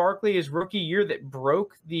Saquon Barkley his rookie year that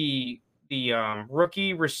broke the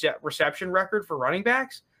rookie reception record for running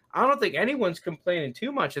backs, I don't think anyone's complaining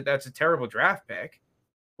too much that that's a terrible draft pick.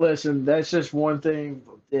 Listen, that's just one thing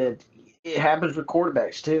that it happens with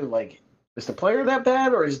quarterbacks too. Is the player that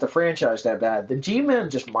bad or is the franchise that bad? The G-men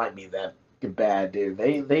just might be that bad, dude.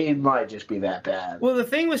 They might just be that bad. Well, the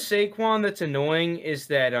thing with Saquon that's annoying is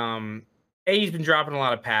that he's been dropping a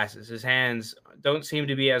lot of passes. His hands don't seem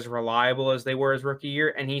to be as reliable as they were his rookie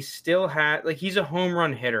year, and he still he's a home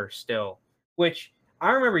run hitter still, which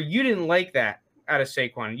I remember you didn't like that out of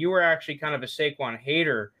Saquon. You were actually kind of a Saquon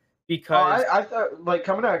hater because I thought,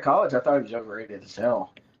 coming out of college, I thought he was overrated as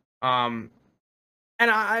hell. And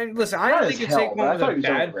I don't think Saquon was a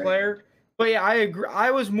bad player, But yeah, I agree. I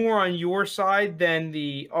was more on your side than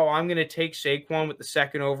I'm going to take Saquon with the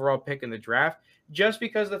second overall pick in the draft, just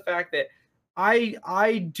because of the fact that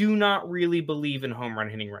I do not really believe in home run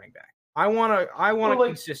hitting running back. I want a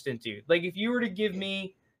consistent dude. Like if you were to give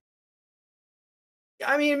me,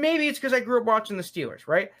 I mean, maybe it's because I grew up watching the Steelers,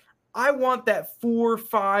 right? I want that 4 or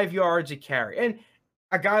 5 yards a carry, and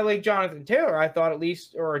a guy like Jonathan Taylor, I thought at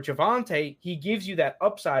least, or a Javonte, he gives you that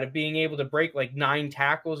upside of being able to break like 9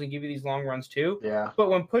 tackles and give you these long runs too. Yeah. But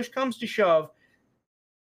when push comes to shove,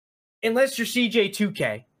 unless you're CJ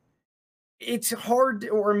 2K, it's hard,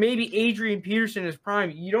 or maybe Adrian Peterson is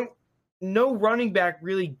prime. No running back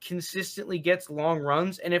really consistently gets long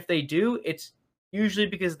runs. And if they do, it's usually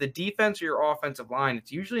because of the defense or your offensive line.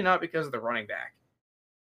 It's usually not because of the running back.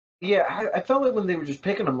 Yeah, I felt like when they were just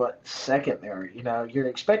picking him at second there, you're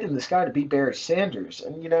expecting this guy to be Barry Sanders.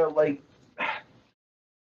 And,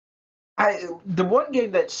 the one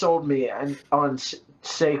game that sold me on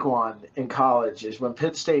Saquon in college is when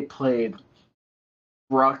Penn State played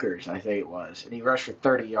Rutgers, I think it was, and he rushed for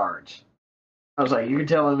 30 yards. I was like, you're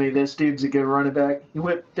telling me this dude's a good running back? He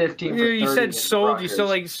went 15 for 30. You said sold Rutgers. You,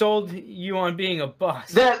 so sold you on being a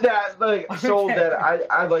bust. That sold that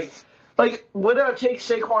I like, would I take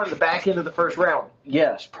Saquon in the back end of the first round?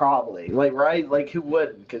 Yes, probably. Right? Who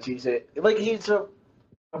wouldn't? Because he's a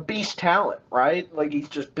beast talent, right? He's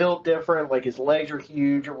just built different. His legs are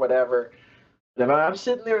huge or whatever. But if I'm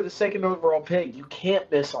sitting there with the second overall pick, you can't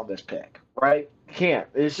miss on this pick, right? You can't.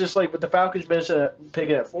 It's just like with the Falcons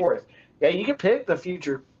picking at 4th. Yeah, you can pick the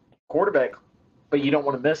future quarterback, but you don't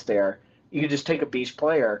want to miss there. You can just take a beast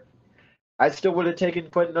player. I still would have taken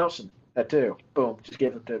Quentin Nelson at 2. Boom, just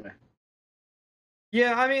give him to me.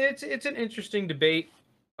 Yeah, I mean it's an interesting debate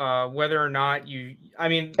whether or not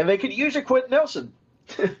and they could use a Quentin Nelson.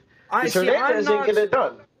 Hernandez ain't get it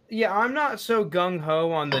done. Yeah, I'm not so gung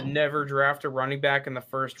ho on the never draft a running back in the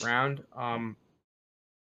first round.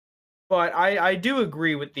 But I do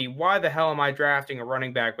agree with the why the hell am I drafting a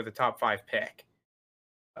running back with a top 5 pick?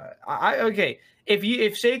 Okay, if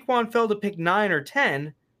Saquon fell to pick 9 or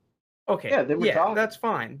 10, okay, that's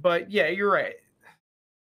fine. But yeah, you're right.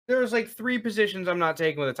 There's 3 positions I'm not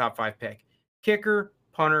taking with a top 5 pick: kicker,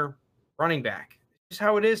 punter, running back. It's just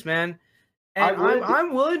how it is, man. And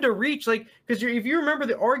I'm willing to reach because if you remember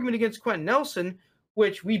the argument against Quentin Nelson,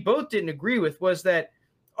 which we both didn't agree with, was that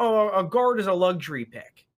a guard is a luxury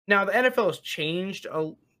pick. Now the NFL has changed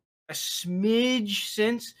a smidge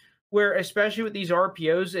since, where especially with these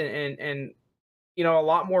RPOs and a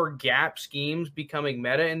lot more gap schemes becoming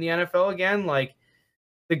meta in the NFL again,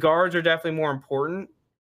 the guards are definitely more important.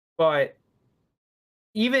 But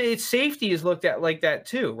even its safety is looked at like that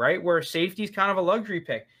too, right? Where safety is kind of a luxury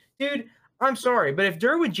pick. Dude, I'm sorry, but if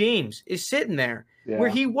Derwin James is sitting there where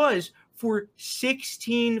he was for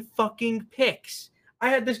 16 fucking picks, I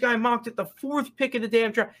had this guy mocked at the 4th pick of the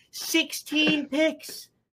damn draft. 16 picks.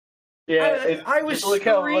 Yeah, I was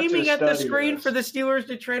screaming at the screen for the Steelers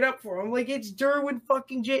to trade up for him. It's Derwin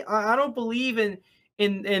fucking James. I don't believe in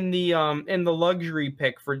the luxury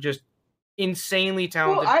pick for just insanely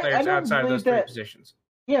talented players outside of those 3 positions.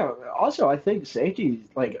 Yeah. Also, I think safety,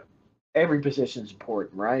 every position is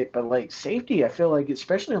important, right? But safety, I feel like,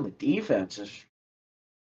 especially on the defense, is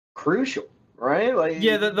crucial, right?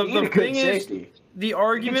 The thing is, the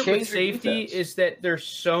argument with safety is that there's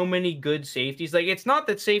so many good safeties. It's not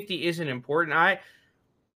that safety isn't important. I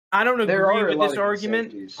don't agree with this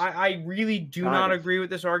argument. I really do not agree with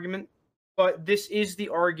this argument. But this is the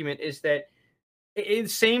argument: is that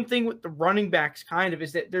it's same thing with the running backs, kind of,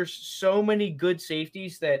 is that there's so many good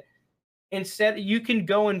safeties that instead you can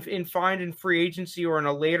go and find in free agency or in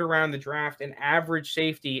a later round of the draft an average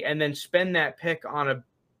safety and then spend that pick on a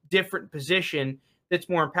different position that's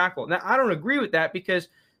more impactful. Now, I don't agree with that because,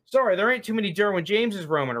 sorry, there ain't too many Derwin Jameses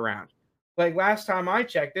roaming around. Last time I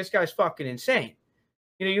checked, this guy's fucking insane.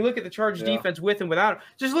 You look at the Chargers defense with and without him.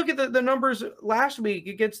 Just look at the numbers last week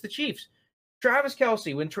against the Chiefs. Travis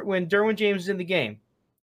Kelce, when Derwin James is in the game,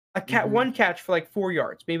 one catch for 4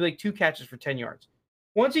 yards, maybe 2 catches for 10 yards.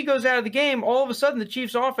 Once he goes out of the game, all of a sudden the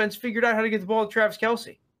Chiefs offense figured out how to get the ball to Travis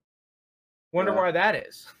Kelce. Wonder why that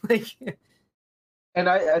is. And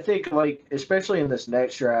I think, especially in this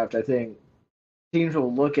next draft, I think teams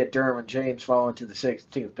will look at Derwin James falling to the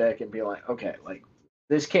 16th pick and be like, okay,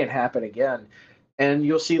 this can't happen again. And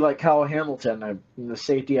you'll see, Kyle Hamilton, the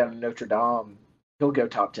safety out of Notre Dame, he'll go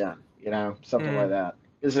top 10. Something like that.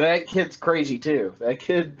 Because that kid's crazy too. That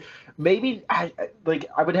kid, maybe I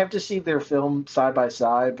would have to see their film side by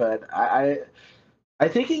side, but I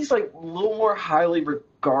think he's a little more highly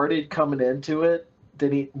regarded coming into it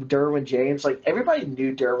than Derwin James. Everybody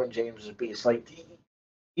knew Derwin James was a beast.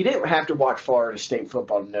 you didn't have to watch Florida State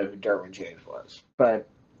football to know who Derwin James was, but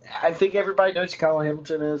I think everybody knows who Kyle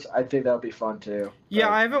Hamilton is. I think that would be fun too. Yeah,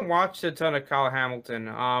 I haven't watched a ton of Kyle Hamilton.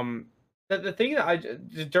 The thing that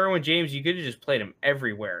Derwin James, you could have just played him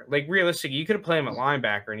everywhere. Like realistically, you could have played him at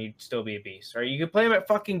linebacker and he'd still be a beast. Or you could play him at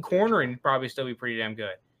fucking corner and he'd probably still be pretty damn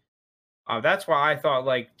good. That's why I thought,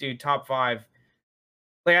 like, dude, top 5.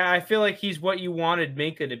 Like, I feel like he's what you wanted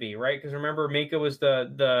Minkah to be, right? Because remember, Minkah was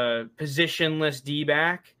the positionless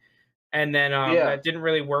D-back, and then that didn't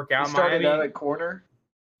really work out. He started out at corner.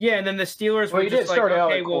 Yeah, and then the Steelers were just like,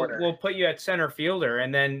 okay, we'll put you at center fielder,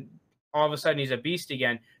 and then all of a sudden he's a beast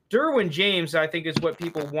again. Derwin James, I think, is what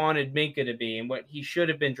people wanted Minkah to be and what he should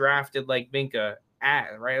have been drafted like Minkah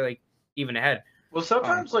at, right? Like, even ahead. Well,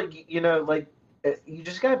 sometimes, you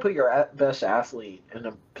just got to put your best athlete in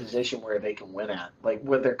a position where they can win at, like,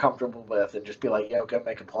 what they're comfortable with, and just be like, yo, go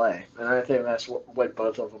make a play. And I think that's what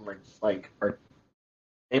both of them are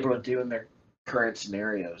able to do in their current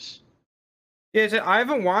scenarios. Yeah, I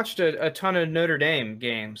haven't watched a ton of Notre Dame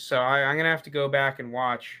games, so I'm going to have to go back and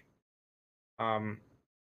watch.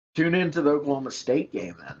 Tune into the Oklahoma State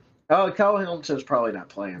game then. Oh, Kyle Hamilton's probably not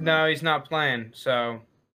playing. No, he's not playing. So,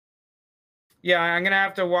 yeah, I'm going to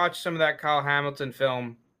have to watch some of that Kyle Hamilton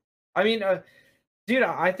film. I mean, dude,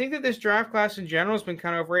 I think that this draft class in general has been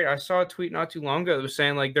kind of overrated. I saw a tweet not too long ago that was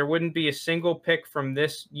saying, like, there wouldn't be a single pick from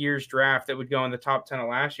this year's draft that would go in the top 10 of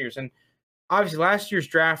last year's. And obviously, last year's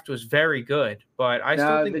draft was very good, but I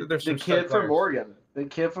still think that there's some the kid from Oregon. The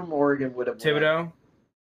kid from Oregon would have Thibodeau. Won.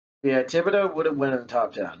 Yeah, Thibodeau would have won in the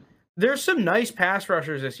top 10. There's some nice pass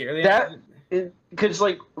rushers this year. Because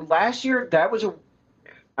like last year, that was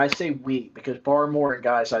I say weak because Barmore and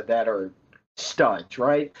guys like that are studs,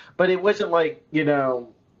 right? But it wasn't like the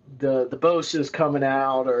Bosa's coming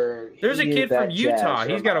out or. There's a kid from Utah.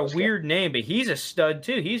 He's got a weird name, but he's a stud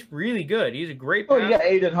too. He's really good. He's a great. Oh, you got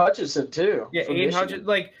Aiden Hutchinson too. Yeah, Aiden Hutchinson.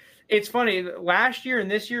 Like, it's funny. Last year and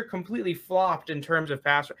this year completely flopped in terms of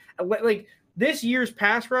pass. Like, this year's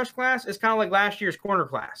pass rush class is kind of like last year's corner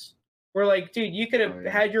class. Where, like, dude, you could have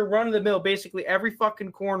had your run-of-the-mill. Basically, every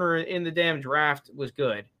fucking corner in the damn draft was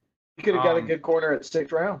good. You could have got a good corner at the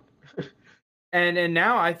 6th round. and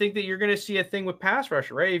now I think that you're going to see a thing with pass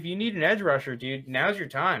rusher, right? If you need an edge rusher, dude, now's your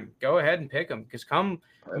time. Go ahead and pick them. Because come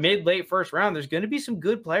mid-late first round, there's going to be some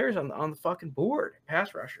good players on the fucking board,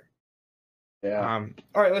 pass rusher. Yeah.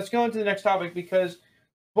 All right, let's go into the next topic because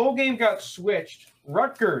bowl game got switched.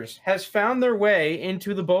 Rutgers has found their way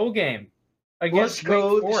into the bowl game. Let's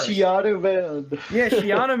go, the Schiano Man. Yeah,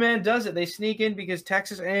 Schiano Man does it. They sneak in because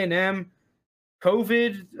Texas A&M,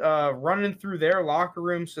 COVID running through their locker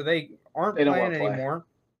room, so they aren't playing anymore.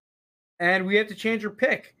 And we have to change our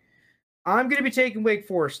pick. I'm going to be taking Wake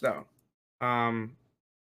Forest, though. I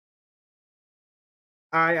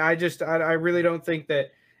really don't think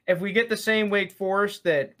that if we get the same Wake Forest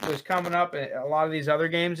that was coming up in a lot of these other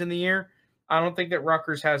games in the year, I don't think that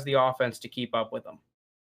Rutgers has the offense to keep up with them.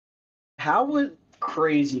 How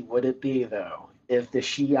crazy would it be, though, if the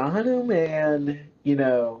Schiano Man,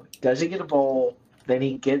 doesn't get a bowl, then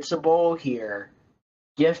he gets a bowl here,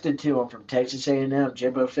 gifted to him from Texas A&M.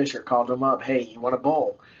 Jimbo Fisher called him up, hey, you want a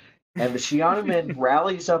bowl? And the Schiano Man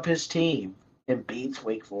rallies up his team and beats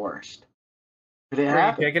Wake Forest. Could it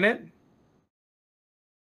happen? Are you picking it?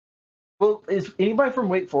 Well, is anybody from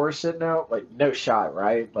Wake Forest sitting out? Like, no shot,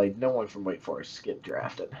 right? Like, no one from Wake Forest is getting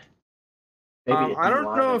drafted. I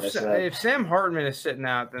don't know if Sam Hartman is sitting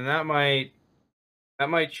out, then that might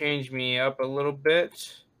change me up a little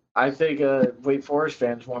bit. I think Wake Forest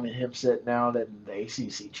fans wanted him sitting out in the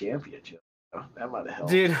ACC championship. That might have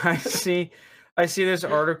helped. Dude, I see this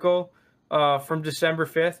article from December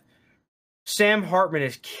 5th. Sam Hartman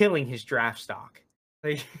is killing his draft stock.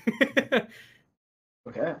 Like,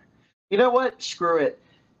 okay. You know what? Screw it.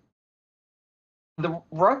 The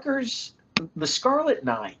Rutgers, the Scarlet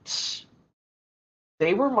Knights,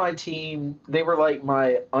 they were my team. They were like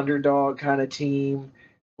my underdog kind of team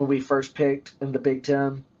when we first picked in the Big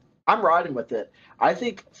Ten. I'm riding with it. I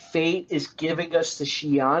think fate is giving us the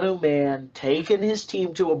Schiano Man, taking his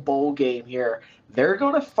team to a bowl game here. They're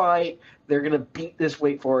going to fight. They're going to beat this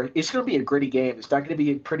Wake Forest. It's going to be a gritty game. It's not going to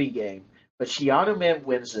be a pretty game. But Schiano Man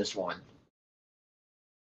wins this one.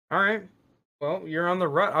 All right. Well, you're on the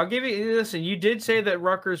rut. I'll give you. Listen, you did say that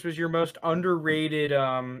Rutgers was your most underrated,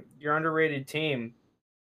 your underrated team.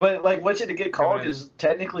 But like, what's it a good call? Because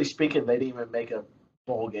technically speaking, they didn't even make a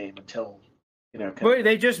bowl game until Wait,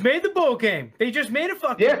 they just made the bowl game. They just made a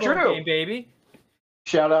fucking bowl game, baby.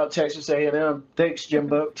 Shout out Texas A&M. Thanks,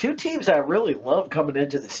 Jimbo. Two teams I really love coming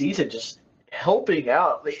into the season just helping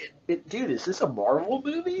out. Dude, is this a Marvel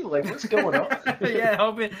movie? Like, what's going on? Yeah,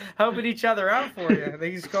 helping each other out for you.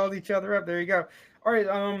 They just called each other up. There you go. All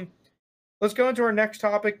right, let's go into our next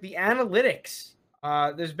topic, the analytics.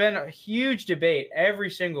 There's been a huge debate every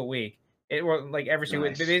single week. Every single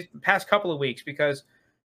week, the past couple of weeks, because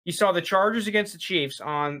you saw the Chargers against the Chiefs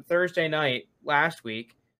on Thursday night last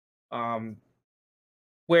week,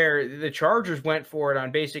 where the Chargers went for it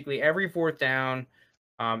on basically every fourth down.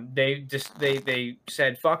 They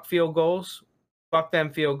said, fuck field goals. Fuck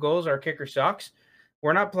them field goals. Our kicker sucks.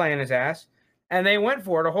 We're not playing his ass. And they went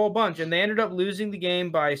for it a whole bunch. And they ended up losing the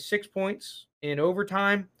game by 6 points in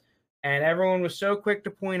overtime. And everyone was so quick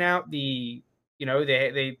to point out they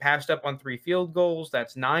passed up on 3 field goals.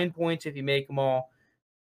 That's 9 points if you make them all.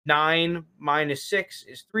 9 minus 6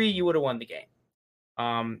 is 3. You would have won the game.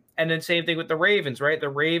 And then same thing with the Ravens, right? The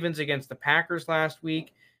Ravens against the Packers last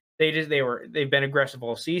week. They've been aggressive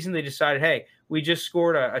all season. They decided, hey, we just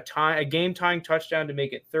scored a game-tying touchdown to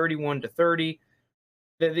make it 31-30.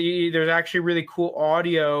 There's actually really cool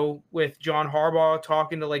audio with John Harbaugh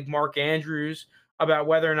talking to like Mark Andrews about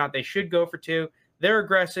whether or not they should go for 2. They're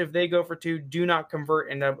aggressive. They go for 2. Do not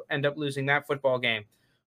convert. End up losing that football game.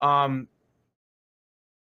 I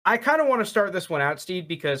kind of want to start this one out, Steve,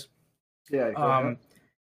 because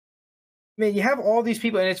man, you have all these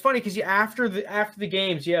people, and it's funny because after the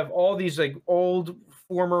games, you have all these like old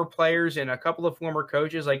former players and a couple of former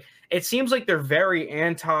coaches. Like, it seems like they're very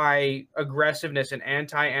anti-aggressiveness and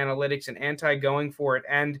anti-analytics and anti-going for it.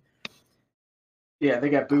 And yeah, they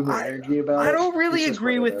got boomer energy about it. I don't really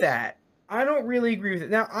agree with that. I don't really agree with it.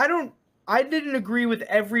 Now, I didn't agree with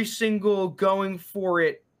every single going for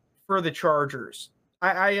it for the Chargers.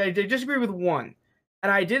 I disagree with one.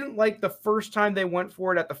 And I didn't like the first time they went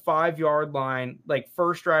for it at the 5-yard line, like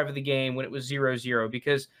first drive of the game when it was 0-0,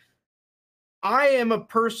 because I am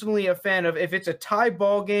personally a fan of, if it's a tie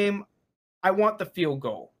ball game, I want the field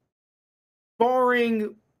goal.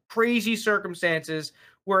 Barring crazy circumstances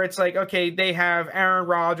where it's like, okay, they have Aaron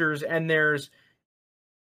Rodgers and there's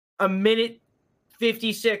a minute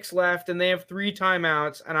 56 left and they have 3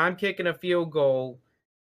 timeouts and I'm kicking a field goal.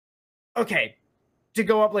 Okay. To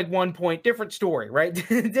go up like 1 point, different story, right?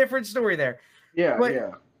 Different story there. Yeah,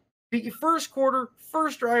 but the first quarter,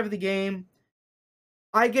 first drive of the game,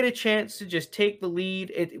 I get a chance to just take the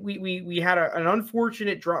lead. We had an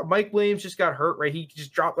unfortunate drop. Mike Williams just got hurt, right? He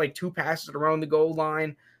just dropped like 2 passes around the goal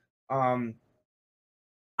line. I'm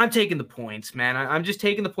taking the points, man. I'm just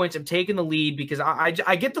taking the points. I'm taking the lead because I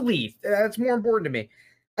get the lead. That's more important to me.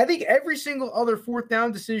 I think every single other fourth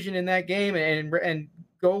down decision in that game and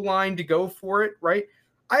goal line to go for it, right?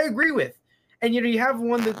 I agree with. And, you have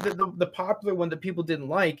one that the popular one that people didn't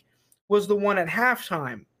like was the one at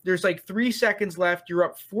halftime. There's like 3 seconds left. You're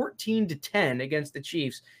up 14-10 against the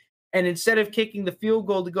Chiefs. And instead of kicking the field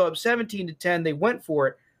goal to go up 17-10, they went for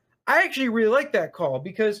it. I actually really like that call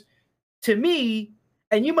because to me,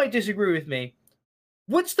 and you might disagree with me,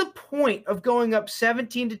 what's the point of going up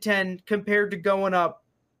 17-10 compared to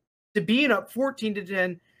being up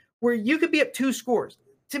 14-10 where you could be up 2 scores?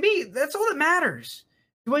 To me, that's all that matters.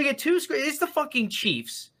 You want to get 2 scores? It's the fucking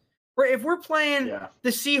Chiefs. Right? If we're playing the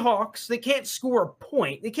Seahawks, they can't score a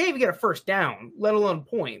point. They can't even get a first down, let alone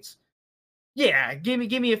points. Yeah, give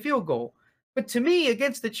me a field goal. But to me,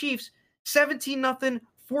 against the Chiefs, 17-0,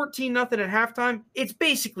 14-0 at halftime, it's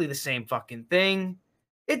basically the same fucking thing.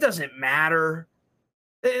 It doesn't matter.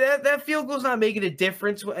 That field goal's not making a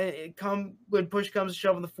difference when push comes to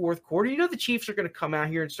shove in the fourth quarter. You know the Chiefs are going to come out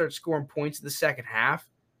here and start scoring points in the second half,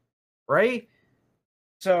 right?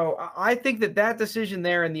 So I think that decision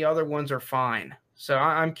there and the other ones are fine. So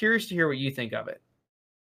I'm curious to hear what you think of it.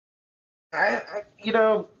 I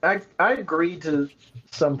agree to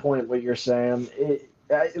some point what you're saying.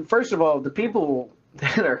 First of all, the people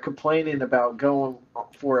that are complaining about going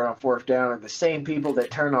for it on fourth down are the same people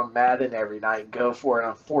that turn on Madden every night and go for it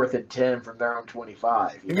on 4th and 10 from their own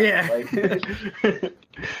 25. Yeah.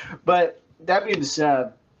 But that being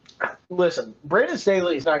said, listen, Brandon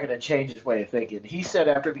Staley is not going to change his way of thinking. He said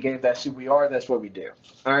after the game, that's who we are, that's what we do.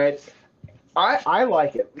 All right? I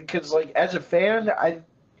like it because, like, as a fan, I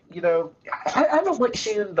don't like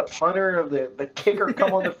seeing the punter or the kicker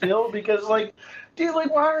come on the field because, like, dude,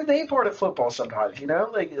 like, why are they part of football sometimes,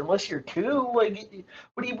 Like, unless you're cool, like,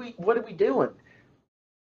 what are we doing?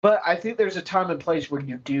 But I think there's a time and place where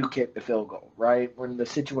you do kick the field goal, right? When the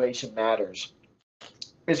situation matters.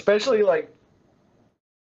 Especially, like,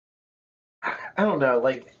 I don't know,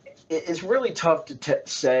 like, it's really tough to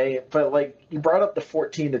say, but, like, you brought up the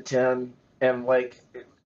 14-10, and, like,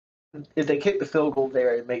 if they kick the field goal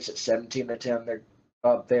there, it makes it 17-10. They're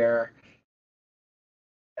up there.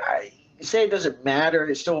 say it doesn't matter.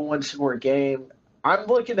 It's still a one-score game. I'm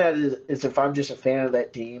looking at it as if I'm just a fan of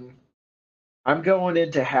that team. I'm going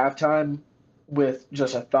into halftime with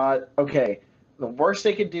just a thought, okay, the worst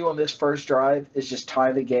they can do on this first drive is just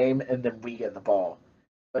tie the game and then we get the ball.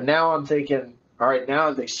 But now I'm thinking, all right, now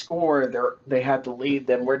if they score, they have the lead,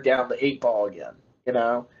 then we're down the 8 ball again. You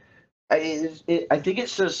know, I think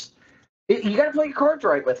it's just you got to play your cards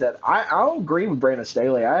right with it. I'll agree with Brandon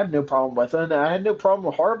Staley. I have no problem with it. I had no problem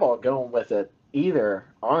with Harbaugh going with it either,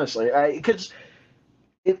 honestly, because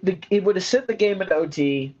it would have sent the game in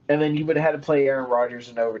OT, and then you would have had to play Aaron Rodgers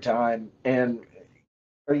in overtime. And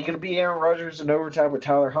are you going to be Aaron Rodgers in overtime with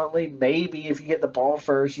Tyler Huntley? Maybe if you get the ball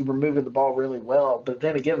first, you're moving the ball really well. But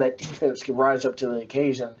then again, that defense can rise up to the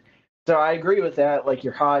occasion. So I agree with that. Like,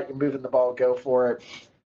 you're hot, you're moving the ball, go for it.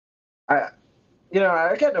 I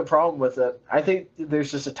got no problem with it. I think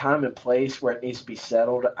there's just a time and place where it needs to be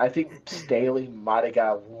settled. I think Staley might have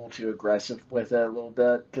got a little too aggressive with it a little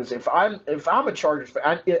bit, because if I'm a Chargers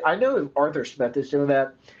fan, I know Arthur Smith is doing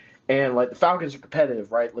that, and like the Falcons are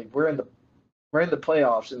competitive, right? Like we're in the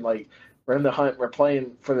playoffs, and like we're in the hunt. We're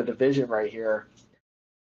playing for the division right here.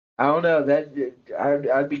 I don't know, that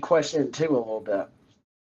I'd be questioning too a little bit.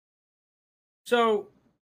 So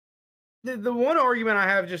the one argument I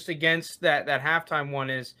have just against that halftime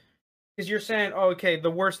one is you're saying, oh, okay,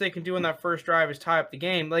 the worst they can do in that first drive is tie up the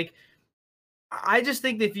game. Like, I just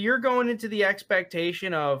think that if you're going into the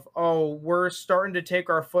expectation of, oh, we're starting to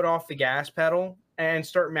take our foot off the gas pedal and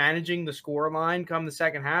start managing the score line come the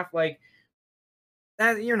second half, like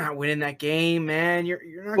that, you're not winning that game, man. You're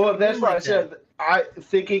not. Well, that's what I said.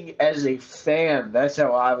 Thinking as a fan, that's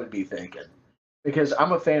how I would be thinking, because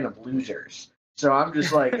I'm a fan of losers. So I'm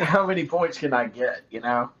just like, how many points can I get, you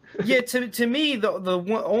know? Yeah, to me,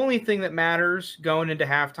 the only thing that matters going into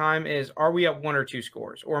halftime is, are we up 1 or 2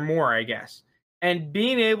 scores or more, I guess. And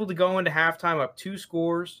being able to go into halftime up 2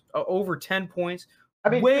 scores, over 10 points,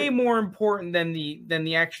 way more important than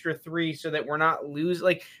the extra 3, so that we're not losing.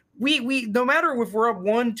 Like, we no matter if we're up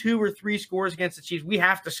 1, 2, or 3 scores against the Chiefs, we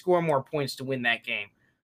have to score more points to win that game.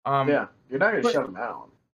 Yeah, you're not going to shut them out.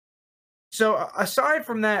 So aside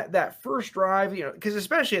from that first drive, because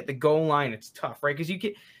especially at the goal line, it's tough, right? Because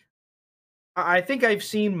I think I've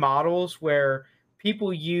seen models where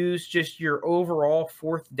people use just your overall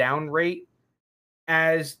fourth down rate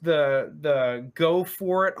as the go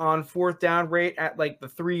for it on fourth down rate at like the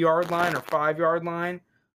 3-yard line or 5-yard line.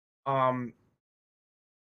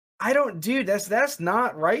 That's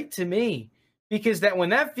not right to me, because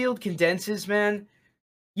when that field condenses, man,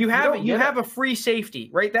 you have a free safety,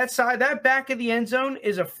 right? That back of the end zone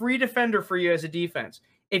is a free defender for you as a defense.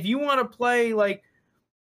 If you want to play, like,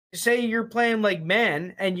 say you're playing like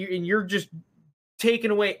man and you're just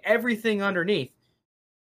taking away everything underneath,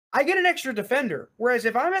 I get an extra defender. Whereas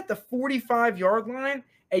if I'm at the 45-yard line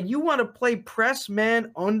and you want to play press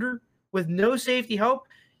man under with no safety help,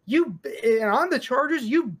 and on the Chargers,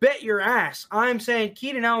 you bet your ass I'm saying,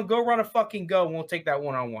 Keenan Allen, go run a fucking go, and we'll take that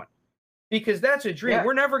one-on-one. Because that's a dream. Yeah.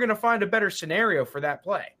 We're never going to find a better scenario for that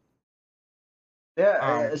play.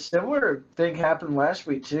 Yeah, a similar thing happened last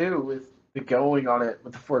week too with the going on it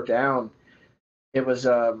with the fourth down. It was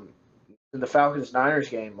in the Falcons-Niners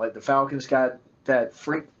game. Like, the Falcons got that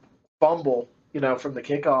freak fumble, from the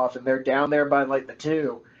kickoff, and they're down there by like the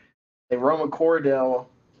 2. They Roman Cordell.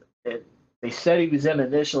 They said he was in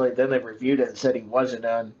initially, then they reviewed it and said he wasn't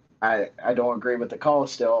in. I don't agree with the call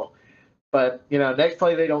still. But, next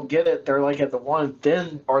play they don't get it. They're like at the 1.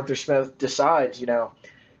 Then Arthur Smith decides,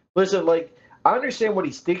 listen, like, I understand what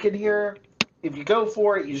he's thinking here. If you go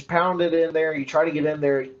for it, you just pound it in there, you try to get in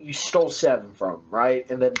there, you stole 7 from him, right?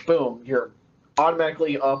 And then, boom, you're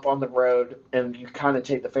automatically up on the road, and you kind of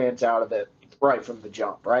take the fans out of it right from the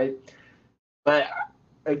jump, right? But,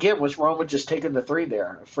 again, was Roman just taking the 3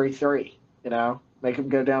 there, a free 3, make him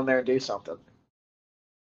go down there and do something?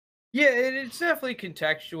 Yeah, it's definitely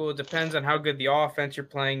contextual. It depends on how good the offense you're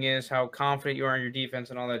playing is, how confident you are in your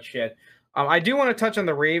defense, and all that shit. I do want to touch on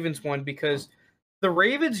the Ravens one, because the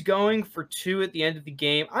Ravens going for 2 at the end of the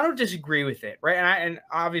game, I don't disagree with it, right? And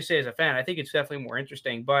obviously, as a fan, I think it's definitely more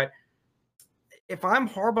interesting. But if I'm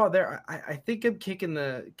Harbaugh there, I think I'm kicking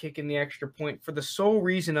the extra point for the sole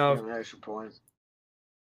reason of extra point.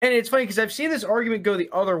 And it's funny because I've seen this argument go the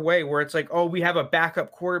other way, where it's like, oh, we have a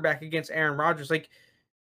backup quarterback against Aaron Rodgers, like,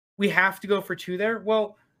 we have to go for 2 there.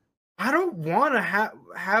 Well, I don't want to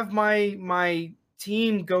have my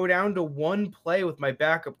team go down to 1 play with my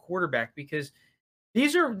backup quarterback, because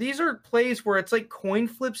these are plays where it's like coin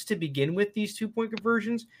flips to begin with, these 2-point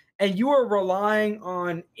conversions, and you are relying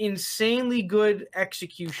on insanely good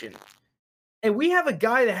execution. And we have a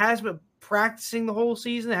guy that hasn't practicing the whole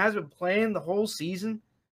season, hasn't been playing the whole season,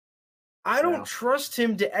 I don't trust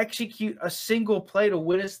him to execute a single play to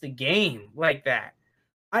win us the game like that.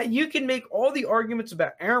 You can make all the arguments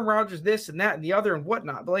about Aaron Rodgers, this and that and the other and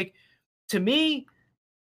whatnot, but like to me,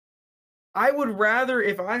 I would rather,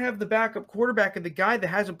 if I have the backup quarterback and the guy that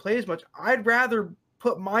hasn't played as much, I'd rather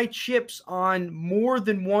put my chips on more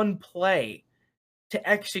than one play to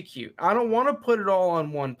execute. I don't want to put it all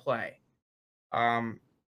on one play.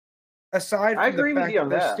 Aside from the fact that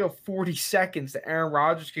there's still 40 seconds that Aaron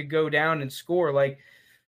Rodgers could go down and score. Like,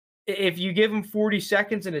 if you give them 40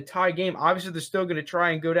 seconds in a tie game, obviously they're still going to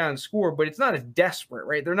try and go down and score, but it's not as desperate,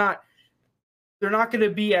 right? They're not going to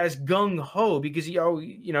be as gung-ho because,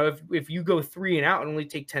 if you go 3 and out and only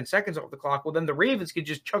take 10 seconds off the clock, well, then the Ravens could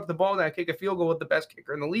just chuck the ball down, kick a field goal with the best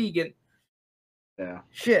kicker in the league, and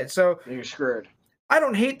shit. So you're screwed. I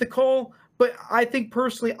don't hate the call, but I think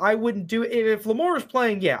personally I wouldn't do it. If Lamar is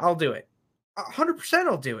playing, yeah, I'll do it. 100%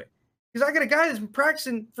 I'll do it. Because I got a guy that's been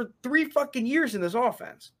practicing for 3 fucking years in this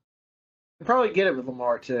offense. I'd probably get it with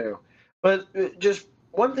Lamar too. But just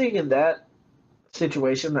one thing in that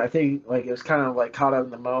situation, I think like it was kind of like caught up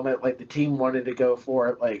in the moment. Like the team wanted to go for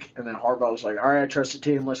it, like, and then Harbaugh was like, "All right, I trust the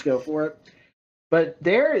team. Let's go for it." But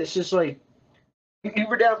there, it's just like you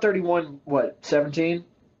were down 31, 17.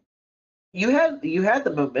 You had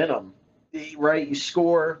the momentum, right? You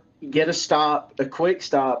score, you get a stop, a quick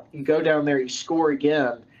stop. You go down there, you score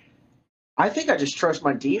again. I think I just trust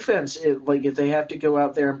my defense. If they have to go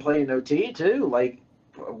out there and play an OT too, like.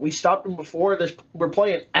 We stopped them before. We're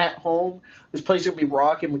playing at home. This place will be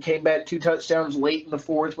rocking. We came back 2 touchdowns late in the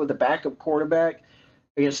 4th with a backup quarterback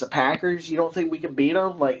against the Packers. You don't think we can beat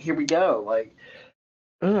them? Like, here we go. Like,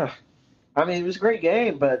 I mean, it was a great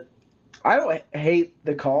game, but I don't hate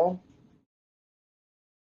the call.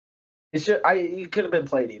 It's just it could have been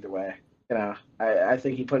played either way. I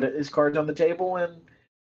think he put his cards on the table and.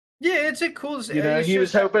 Yeah, it's a cool. He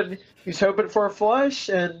was hoping for a flush,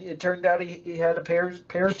 and it turned out he had a pair of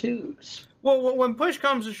 2s. Well, when push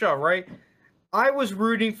comes to shove, right? I was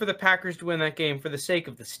rooting for the Packers to win that game for the sake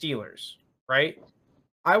of the Steelers, right?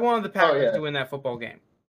 I wanted the Packers to win that football game.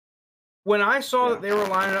 When I saw that they were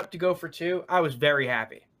lining up to go for 2, I was very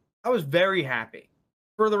happy.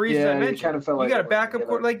 For the reasons I mentioned. Kind of felt you got a backup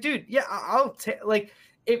quarterback, like, dude. Yeah, I'll take like.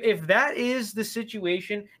 If that is the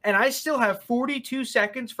situation, and I still have 42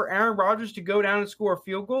 seconds for Aaron Rodgers to go down and score a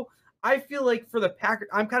field goal, I feel like for the Packers,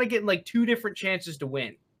 I'm kind of getting like 2 different chances to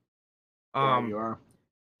win. You are.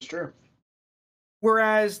 It's true.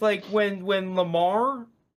 Whereas, like when Lamar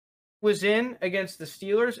was in against the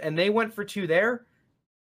Steelers and they went for 2 there,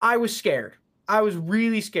 I was scared. I was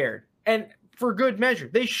really scared, and for good measure,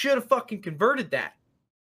 they should have fucking converted that.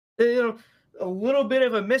 A little bit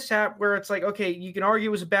of a mishap where it's like, okay, you can argue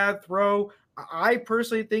it was a bad throw. I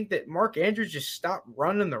personally think that Mark Andrews just stopped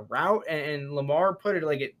running the route and Lamar put it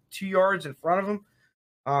like at 2 yards in front of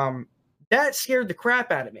him. That scared the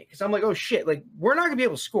crap out of me because I'm like, oh shit, like we're not gonna be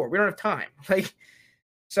able to score. We don't have time. Like,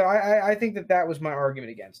 so I think that was my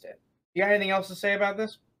argument against it. You got anything else to say about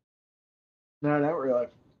this? No, not really.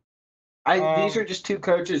 These are just 2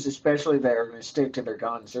 coaches, especially that are going to stick to their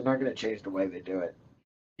guns. They're not going to change the way they do it.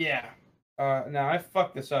 Yeah. Now I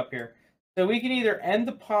fucked this up here. So we can either end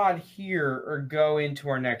the pod here or go into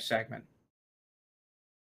our next segment.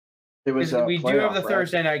 We do have the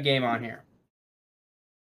Thursday night game on here.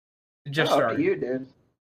 It just started. You did.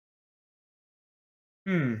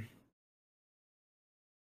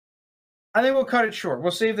 I think we'll cut it short.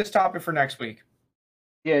 We'll save this topic for next week.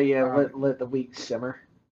 Yeah. Let the week simmer.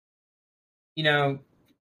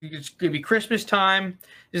 It's going to be Christmas time.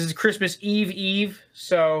 This is Christmas Eve.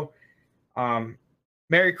 So,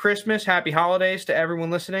 Merry Christmas. Happy holidays to everyone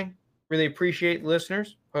listening. Really appreciate the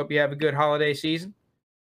listeners. Hope you have a good holiday season.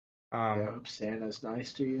 I hope Santa's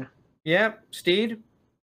nice to you. Yeah, Steed,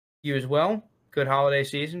 you as well. Good holiday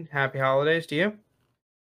season. Happy holidays to you.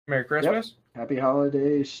 Merry Christmas. Yep. Happy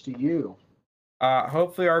holidays to you.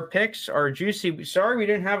 Hopefully our picks are juicy. Sorry we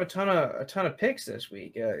didn't have a ton of picks this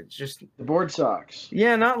week. It's just the board sucks.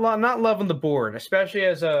 Yeah, not loving the board, especially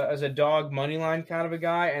as a dog money line kind of a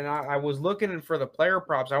guy. And I was looking for the player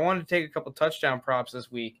props. I wanted to take a couple touchdown props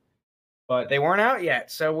this week, but they weren't out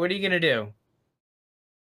yet. So what are you gonna do?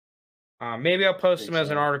 Maybe I'll post them as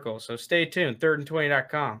an article. So stay tuned.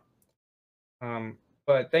 3rdand20.com.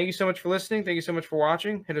 But thank you so much for listening. Thank you so much for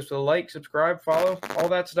watching. Hit us with a like, subscribe, follow, all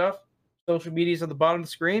that stuff. Social media's at the bottom of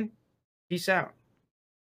the screen. Peace out.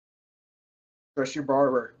 Trust your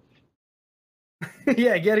barber.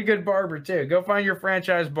 Yeah, get a good barber too. Go find your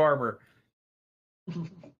franchise barber.